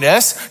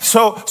happiness?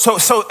 So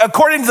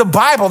according to the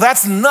Bible,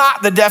 that's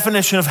not the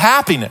definition of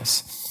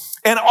happiness.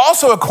 And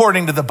also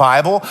according to the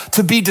Bible,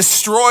 to be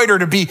destroyed or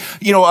to be,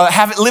 you know,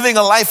 living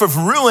a life of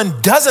ruin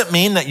doesn't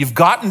mean that you've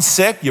gotten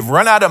sick, you've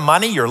run out of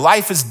money, your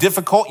life is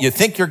difficult, you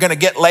think you're going to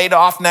get laid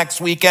off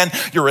next weekend,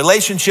 your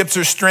relationships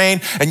are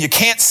strained, and you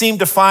can't seem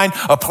to find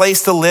a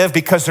place to live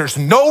because there's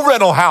no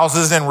rental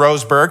houses in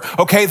Roseburg.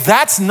 Okay,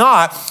 that's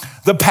not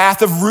the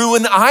path of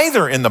ruin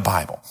either in the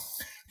Bible.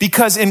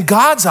 Because in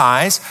God's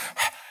eyes,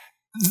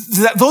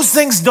 those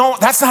things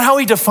that's not how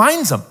he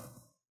defines them.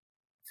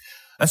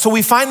 And so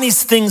we find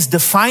these things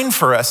defined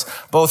for us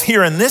both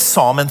here in this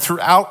psalm and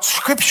throughout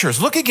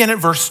scriptures. Look again at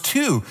verse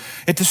 2.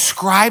 It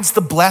describes the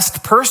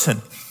blessed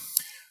person.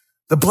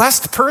 The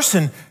blessed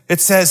person, it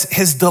says,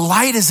 his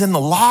delight is in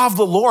the law of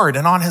the Lord,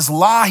 and on his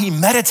law he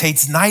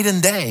meditates night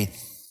and day.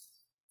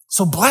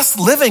 So blessed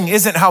living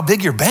isn't how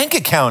big your bank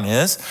account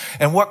is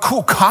and what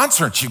cool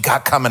concerts you've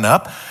got coming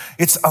up.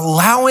 It's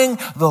allowing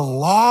the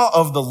law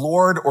of the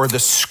Lord or the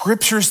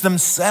scriptures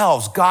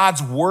themselves,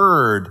 God's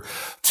word,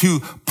 to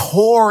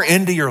pour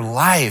into your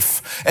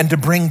life and to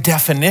bring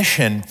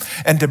definition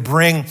and to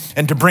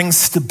bring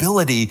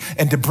stability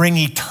and to bring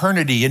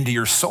eternity into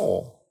your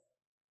soul.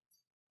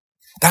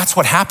 That's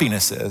what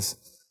happiness is.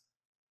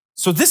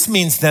 So this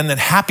means then that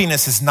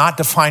happiness is not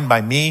defined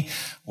by me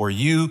or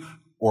you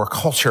or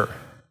culture.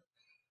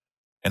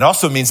 It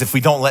also means if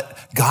we don't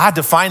let God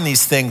define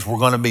these things, we're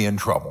going to be in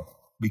trouble.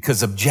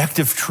 Because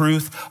objective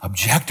truth,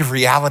 objective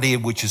reality,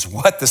 which is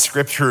what the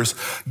scriptures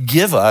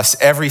give us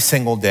every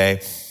single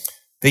day,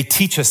 they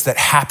teach us that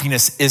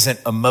happiness isn't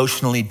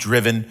emotionally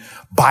driven,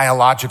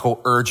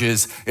 biological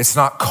urges. It's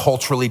not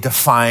culturally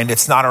defined.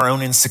 It's not our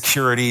own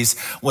insecurities.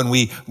 When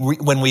we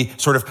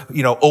sort of,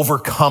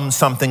 overcome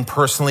something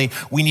personally,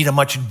 we need a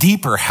much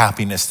deeper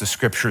happiness, the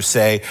scriptures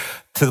say,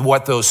 to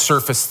what those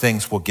surface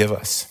things will give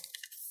us.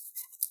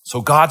 So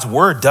God's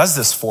word does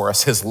this for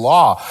us, his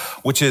law,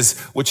 which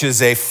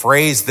is a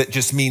phrase that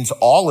just means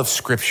all of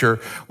scripture.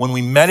 When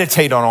we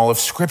meditate on all of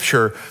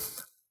scripture,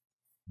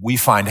 we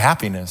find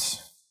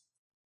happiness.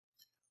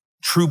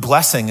 True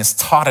blessing is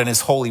taught in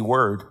his holy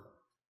word.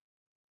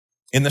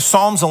 In the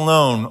Psalms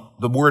alone,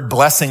 the word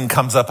blessing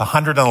comes up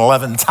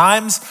 111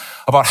 times.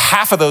 About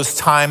half of those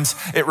times,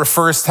 it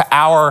refers to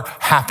our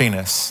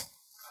happiness.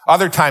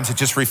 Other times, it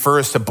just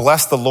refers to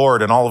bless the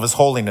Lord in all of his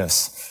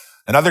holiness.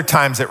 And other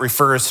times it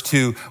refers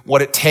to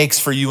what it takes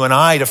for you and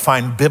I to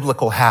find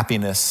biblical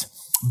happiness,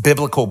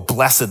 biblical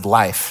blessed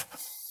life.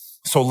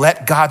 So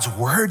let God's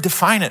word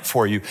define it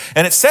for you.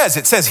 And it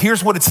says,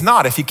 here's what it's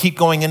not if you keep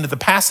going into the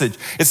passage.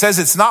 It says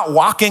it's not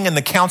walking in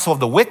the counsel of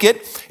the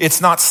wicked,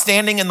 it's not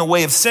standing in the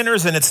way of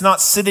sinners, and it's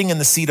not sitting in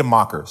the seat of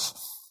mockers.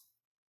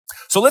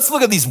 So let's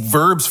look at these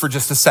verbs for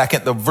just a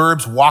second, the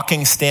verbs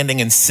walking,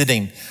 standing, and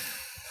sitting.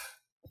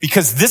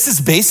 Because this is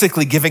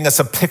basically giving us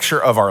a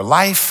picture of our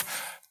life.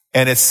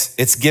 And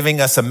it's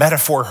giving us a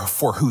metaphor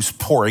for who's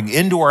pouring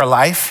into our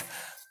life.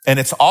 And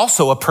it's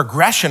also a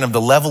progression of the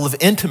level of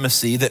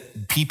intimacy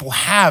that people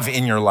have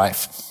in your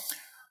life.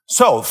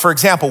 So, for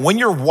example, when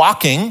you're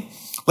walking,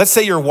 let's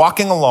say you're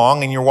walking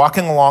along and you're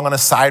walking along on a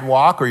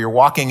sidewalk or you're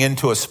walking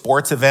into a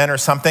sports event or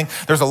something.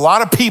 There's a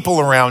lot of people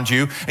around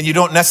you and you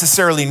don't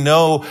necessarily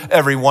know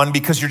everyone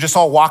because you're just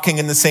all walking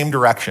in the same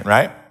direction,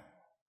 right?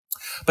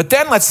 But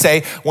then let's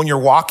say when you're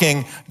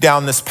walking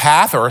down this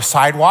path or a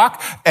sidewalk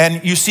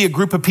and you see a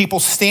group of people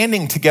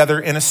standing together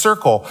in a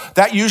circle,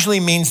 that usually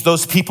means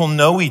those people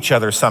know each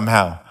other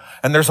somehow.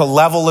 And there's a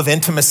level of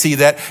intimacy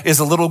that is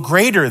a little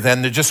greater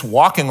than just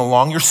walking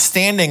along. You're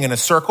standing in a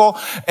circle.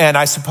 And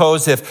I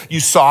suppose if you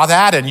saw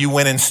that and you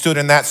went and stood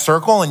in that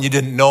circle and you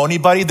didn't know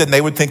anybody, then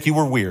they would think you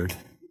were weird.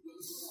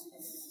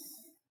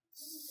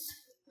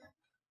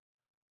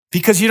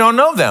 Because you don't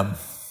know them.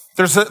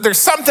 There's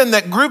something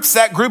that groups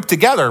that group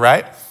together,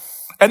 right?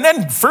 And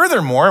then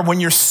furthermore, when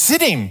you're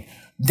sitting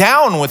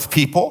down with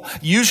people,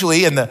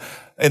 usually in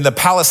the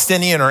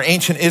Palestinian or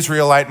ancient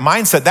Israelite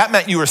mindset, that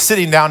meant you were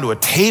sitting down to a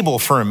table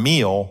for a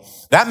meal.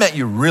 That meant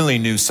you really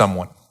knew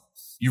someone.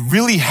 You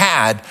really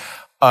had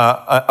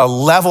a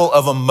level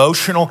of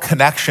emotional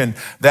connection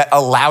that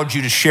allowed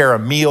you to share a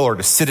meal or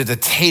to sit at a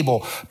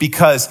table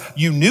because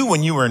you knew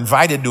when you were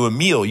invited to a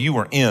meal, you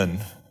were in.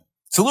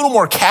 It's a little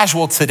more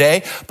casual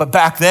today, but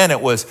back then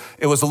it was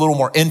a little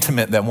more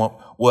intimate than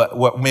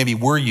what maybe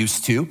we're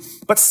used to.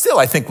 But still,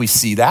 I think we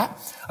see that.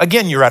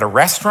 Again, you're at a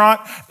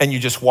restaurant and you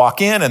just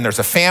walk in and there's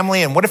a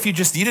family. And what if you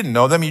didn't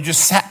know them? You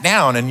just sat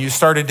down and you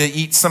started to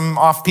eat some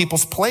off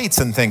people's plates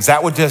and things.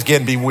 That would just,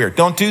 again, be weird.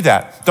 Don't do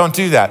that. Don't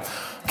do that.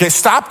 Okay,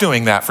 stop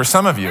doing that for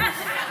some of you.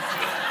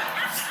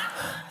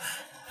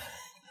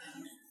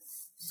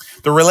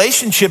 The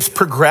relationships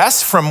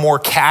progress from more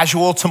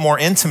casual to more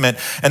intimate.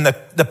 And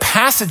the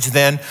passage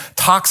then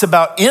talks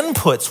about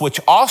inputs, which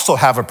also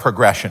have a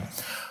progression.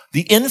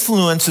 The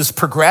influences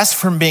progress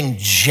from being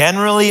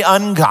generally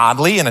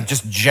ungodly in a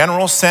just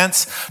general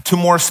sense to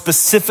more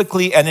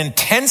specifically and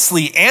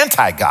intensely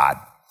anti-God.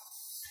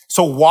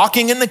 So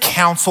walking in the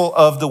counsel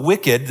of the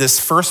wicked, this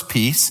first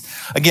piece,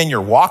 again, you're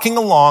walking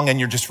along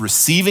and you're just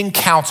receiving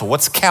counsel.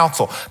 What's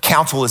counsel?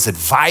 Counsel is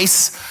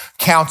advice.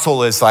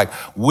 Counsel is like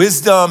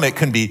wisdom. It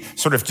can be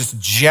sort of just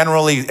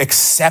generally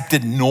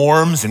accepted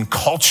norms and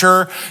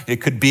culture. It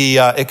could be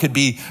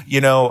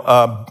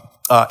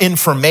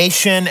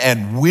information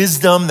and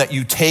wisdom that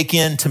you take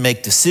in to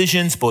make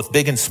decisions, both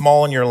big and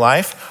small in your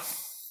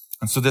life.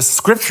 And so this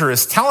scripture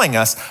is telling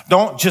us,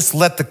 don't just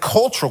let the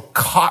culture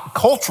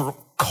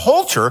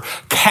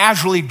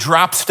casually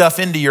drop stuff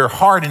into your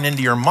heart and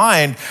into your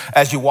mind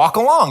as you walk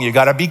along. You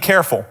got to be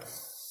careful.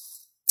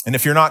 And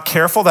if you're not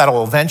careful,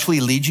 that'll eventually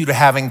lead you to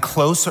having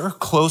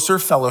closer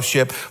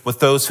fellowship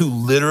with those who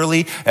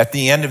literally, at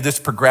the end of this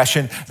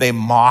progression, they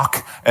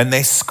mock and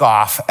they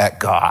scoff at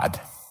God.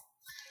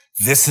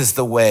 This is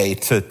the way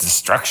to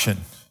destruction.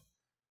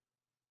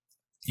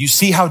 You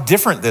see how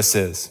different this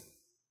is.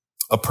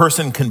 A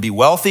person can be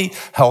wealthy,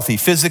 healthy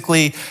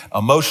physically,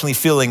 emotionally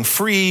feeling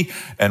free,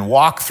 and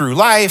walk through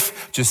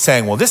life just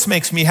saying, well, this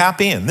makes me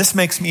happy, and this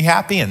makes me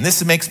happy, and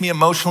this makes me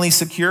emotionally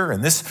secure,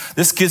 and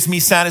this gives me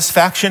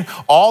satisfaction,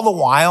 all the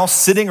while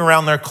sitting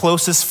around their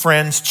closest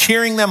friends,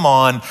 cheering them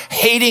on,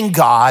 hating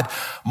God,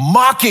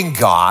 mocking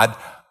God,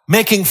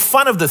 making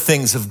fun of the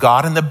things of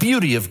God and the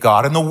beauty of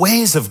God and the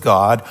ways of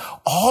God.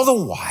 All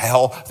the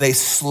while, they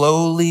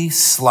slowly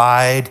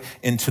slide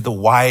into the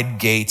wide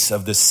gates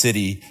of the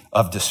city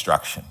of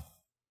destruction.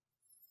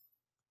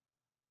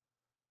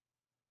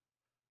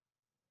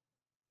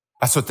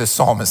 That's what this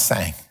psalm is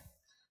saying.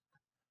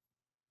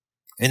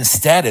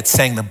 Instead, it's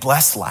saying the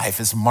blessed life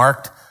is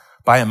marked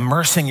by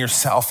immersing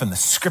yourself in the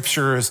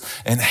scriptures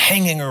and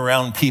hanging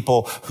around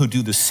people who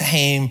do the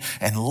same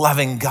and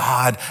loving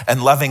God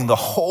and loving the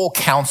whole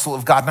counsel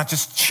of God, not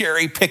just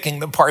cherry picking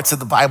the parts of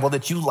the Bible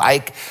that you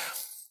like,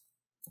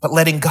 but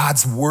letting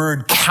God's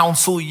word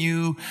counsel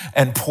you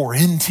and pour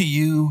into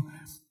you.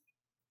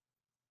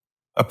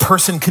 A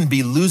person can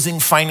be losing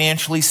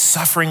financially,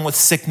 suffering with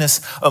sickness,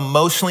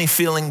 emotionally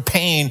feeling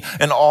pain,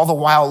 and all the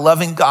while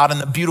loving God and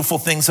the beautiful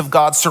things of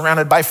God,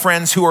 surrounded by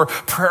friends who are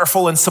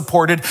prayerful and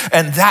supported.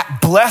 And that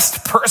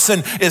blessed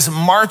person is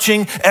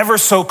marching ever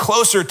so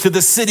closer to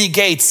the city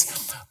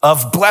gates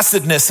of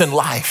blessedness and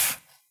life.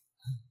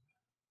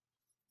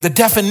 The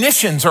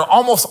definitions are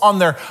almost on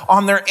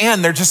their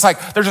end. They're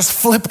just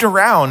flipped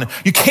around.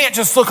 You can't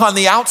just look on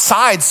the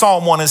outside,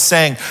 Psalm 1 is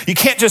saying. You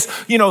can't just,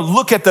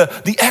 look at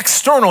the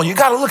external. You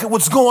got to look at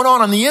what's going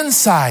on the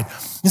inside.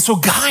 And so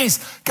guys,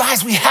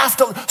 we have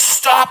to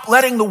stop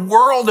letting the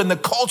world and the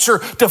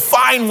culture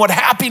define what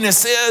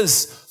happiness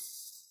is.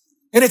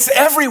 And it's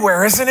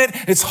everywhere, isn't it?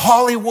 It's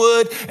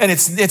Hollywood, and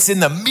it's in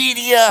the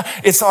media,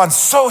 it's on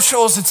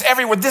socials, it's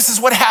everywhere. This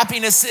is what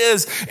happiness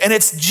is. And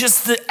it's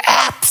just the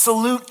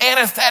absolute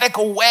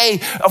antithetical way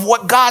of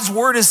what God's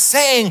word is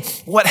saying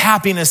what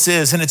happiness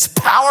is. And it's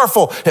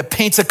powerful. It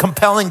paints a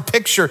compelling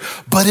picture,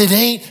 but it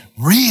ain't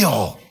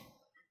real.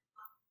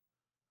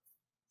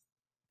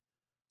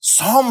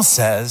 Psalm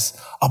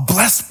says a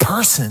blessed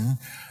person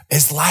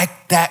is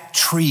like that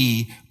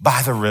tree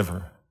by the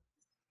river.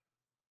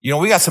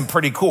 We got some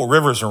pretty cool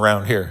rivers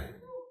around here,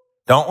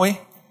 don't we?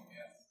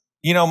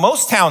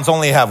 Most towns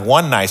only have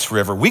one nice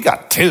river. We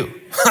got two.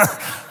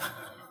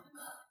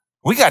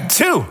 We got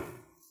two.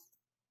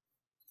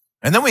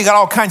 And then we got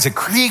all kinds of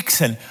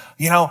creeks and,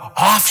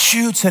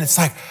 offshoots. And it's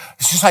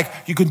just like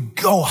you could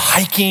go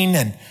hiking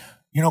and,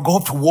 go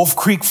up to Wolf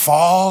Creek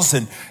Falls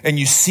and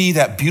you see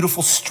that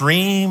beautiful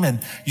stream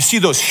and you see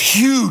those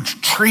huge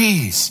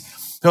trees.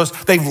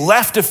 They've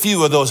left a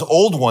few of those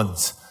old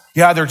ones.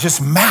 Yeah, they're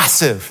just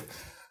massive.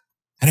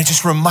 And it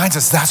just reminds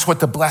us that's what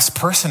the blessed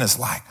person is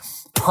like.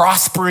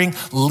 Prospering,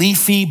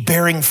 leafy,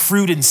 bearing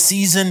fruit in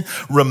season,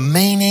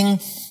 remaining.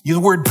 The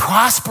word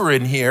prosper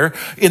in here,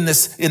 in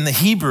the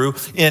Hebrew,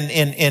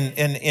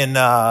 in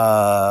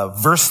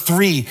verse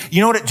 3,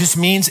 you know what it just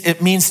means?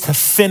 It means to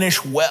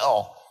finish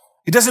well.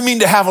 It doesn't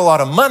mean to have a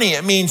lot of money.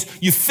 It means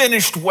you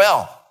finished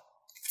well.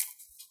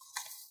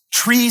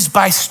 Trees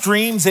by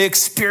streams, they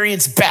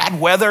experience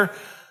bad weather.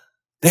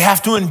 They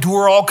have to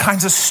endure all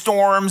kinds of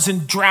storms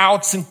and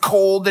droughts and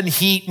cold and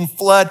heat and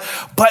flood,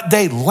 but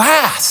they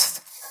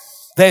last.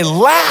 They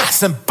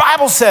last. And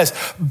Bible says,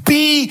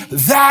 be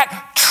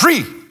that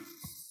tree.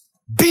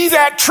 Be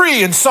that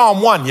tree in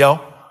Psalm 1,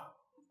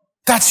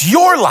 That's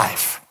your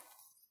life.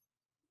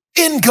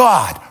 In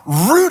God,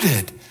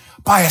 rooted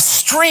by a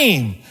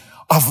stream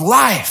of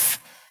life.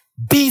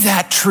 Be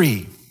that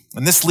tree.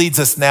 And this leads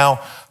us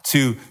now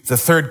to the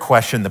third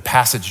question the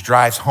passage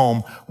drives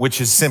home,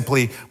 which is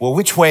simply, well,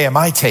 which way am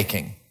I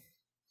taking?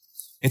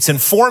 It's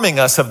informing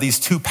us of these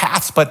two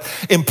paths, but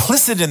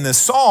implicit in this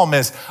psalm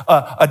is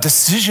a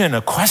decision,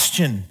 a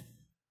question.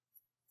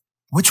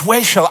 Which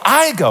way shall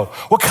I go?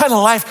 What kind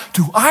of life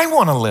do I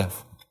want to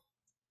live?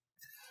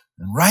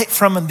 And right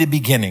from the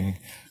beginning,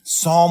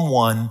 Psalm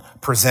 1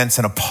 presents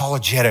an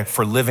apologetic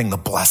for living the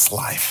blessed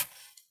life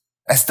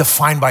as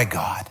defined by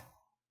God.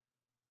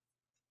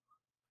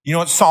 You know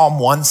what Psalm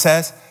 1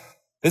 says?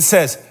 It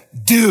says,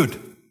 dude,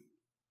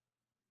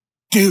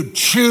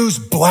 choose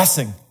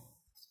blessing.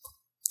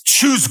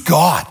 Choose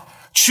God.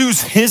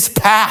 Choose his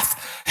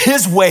path,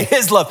 his way,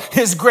 his love,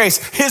 his grace,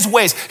 his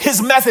ways,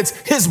 his methods,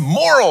 his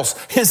morals,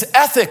 his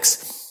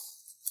ethics,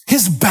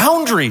 his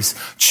boundaries.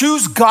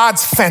 Choose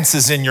God's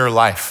fences in your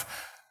life.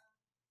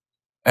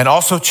 And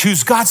also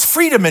choose God's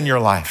freedom in your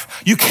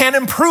life. You can't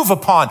improve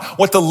upon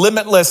what the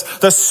limitless,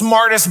 the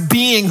smartest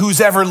being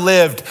who's ever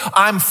lived.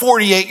 I'm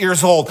 48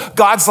 years old.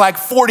 God's like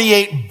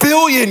 48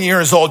 billion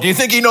years old. Do you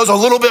think he knows a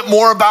little bit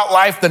more about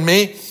life than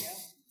me?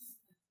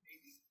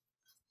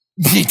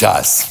 He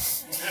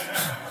does.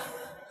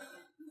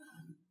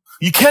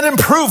 You can't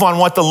improve on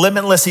what the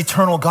limitless,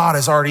 eternal God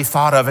has already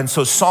thought of. And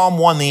so Psalm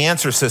 1, the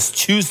answer says,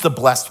 choose the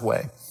blessed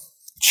way.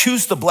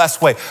 Choose the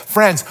blessed way.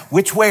 Friends,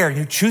 which way are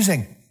you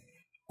choosing?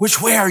 Which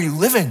way are you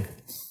living?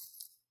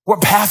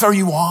 What path are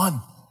you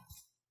on?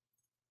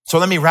 So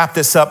let me wrap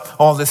this up,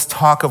 all this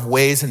talk of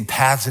ways and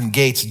paths and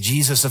gates.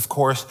 Jesus, of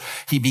course,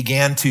 he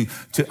began to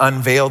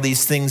unveil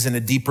these things in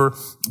a deeper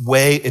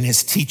way in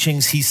his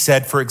teachings. He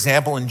said, for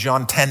example, in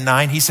John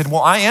 10:9, he said,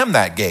 well, I am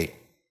that gate.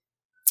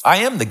 I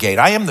am the gate.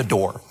 I am the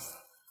door.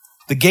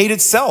 The gate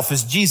itself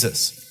is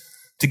Jesus.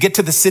 To get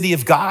to the city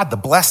of God, the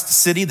blessed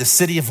city, the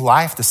city of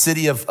life, the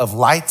city of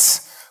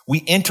lights,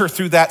 we enter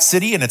through that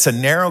city and it's a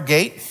narrow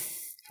gate,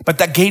 but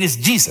that gate is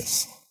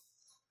Jesus.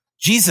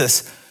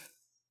 Jesus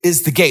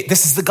is the gate.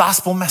 This is the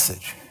gospel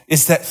message,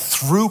 is that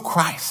through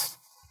Christ,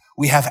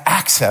 we have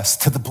access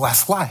to the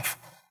blessed life.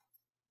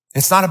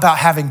 It's not about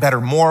having better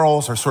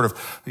morals or sort of,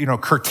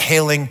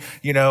 curtailing,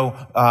 your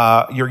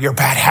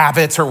bad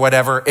habits or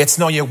whatever. It's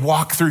no, you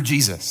walk through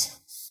Jesus.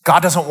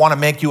 God doesn't want to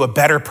make you a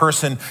better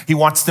person. He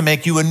wants to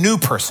make you a new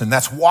person.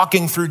 That's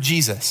walking through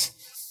Jesus.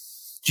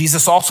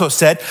 Jesus also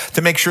said,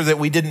 to make sure that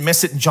we didn't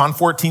miss it in John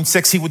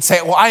 14:6, he would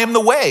say, well, I am the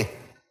way.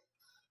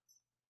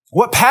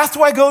 What path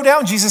do I go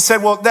down? Jesus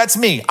said, well, that's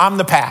me. I'm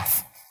the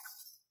path.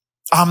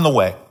 I'm the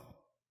way.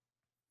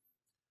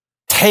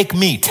 Take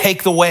me,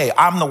 take the way.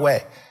 I'm the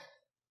way.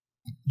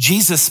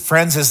 Jesus,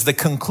 friends, is the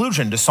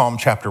conclusion to Psalm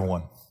chapter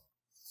 1.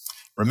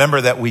 Remember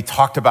that we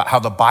talked about how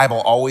the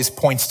Bible always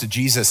points to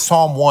Jesus.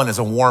 Psalm 1 is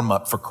a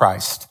warm-up for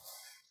Christ.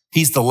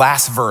 He's the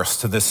last verse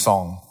to this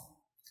psalm.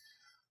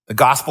 The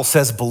gospel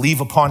says,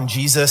 believe upon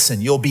Jesus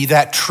and you'll be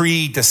that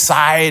tree.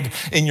 Decide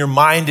in your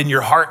mind and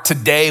your heart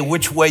today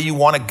which way you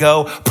want to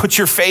go. Put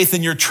your faith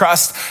and your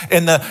trust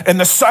in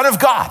the Son of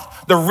God,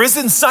 the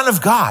risen Son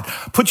of God.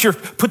 Put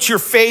your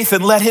faith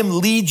and let him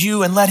lead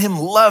you and let him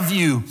love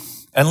you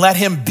and let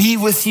him be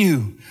with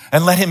you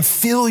and let him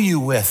fill you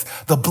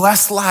with the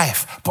blessed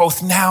life,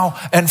 both now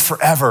and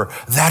forever.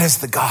 That is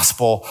the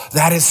gospel.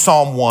 That is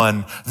Psalm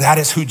 1. That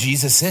is who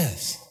Jesus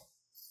is.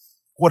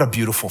 What a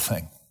beautiful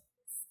thing.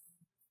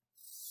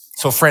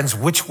 So friends,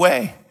 which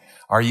way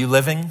are you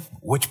living?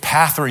 Which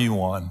path are you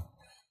on?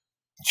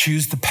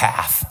 Choose the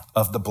path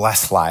of the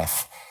blessed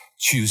life.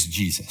 Choose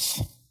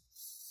Jesus.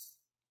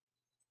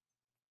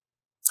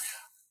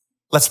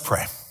 Let's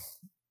pray.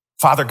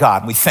 Father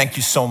God, we thank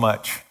you so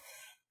much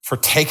for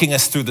taking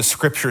us through the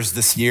scriptures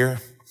this year,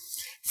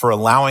 for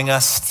allowing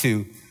us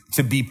to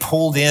be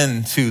pulled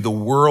into the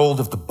world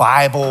of the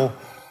Bible,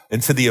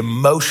 into the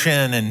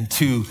emotion,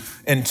 into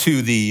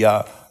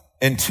the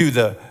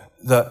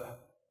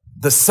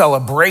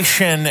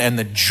celebration and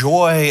the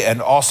joy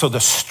and also the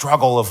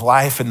struggle of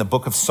life in the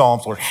book of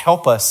Psalms. Lord,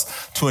 help us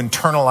to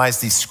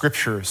internalize these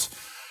scriptures.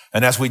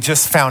 And as we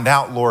just found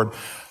out, Lord,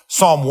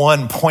 Psalm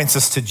 1 points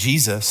us to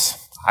Jesus.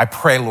 I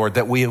pray, Lord,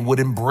 that we would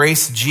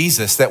embrace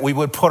Jesus, that we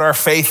would put our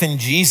faith in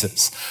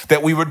Jesus,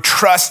 that we would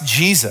trust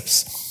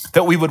Jesus,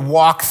 that we would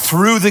walk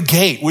through the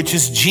gate, which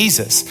is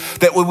Jesus,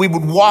 that we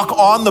would walk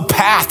on the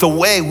path, the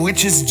way,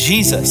 which is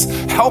Jesus.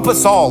 Help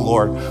us all,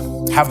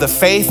 Lord, have the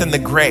faith and the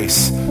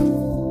grace.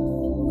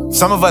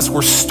 Some of us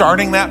were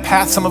starting that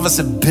path. Some of us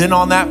have been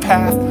on that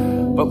path.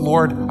 But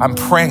Lord, I'm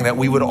praying that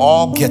we would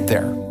all get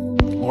there.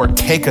 Lord,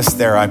 take us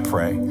there, I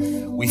pray.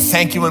 We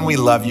thank you and we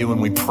love you and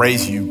we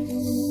praise you.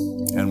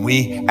 And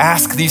we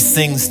ask these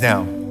things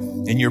now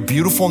in your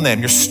beautiful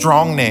name, your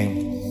strong name.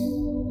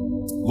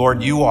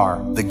 Lord, you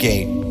are the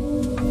gate.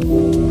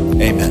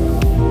 Amen.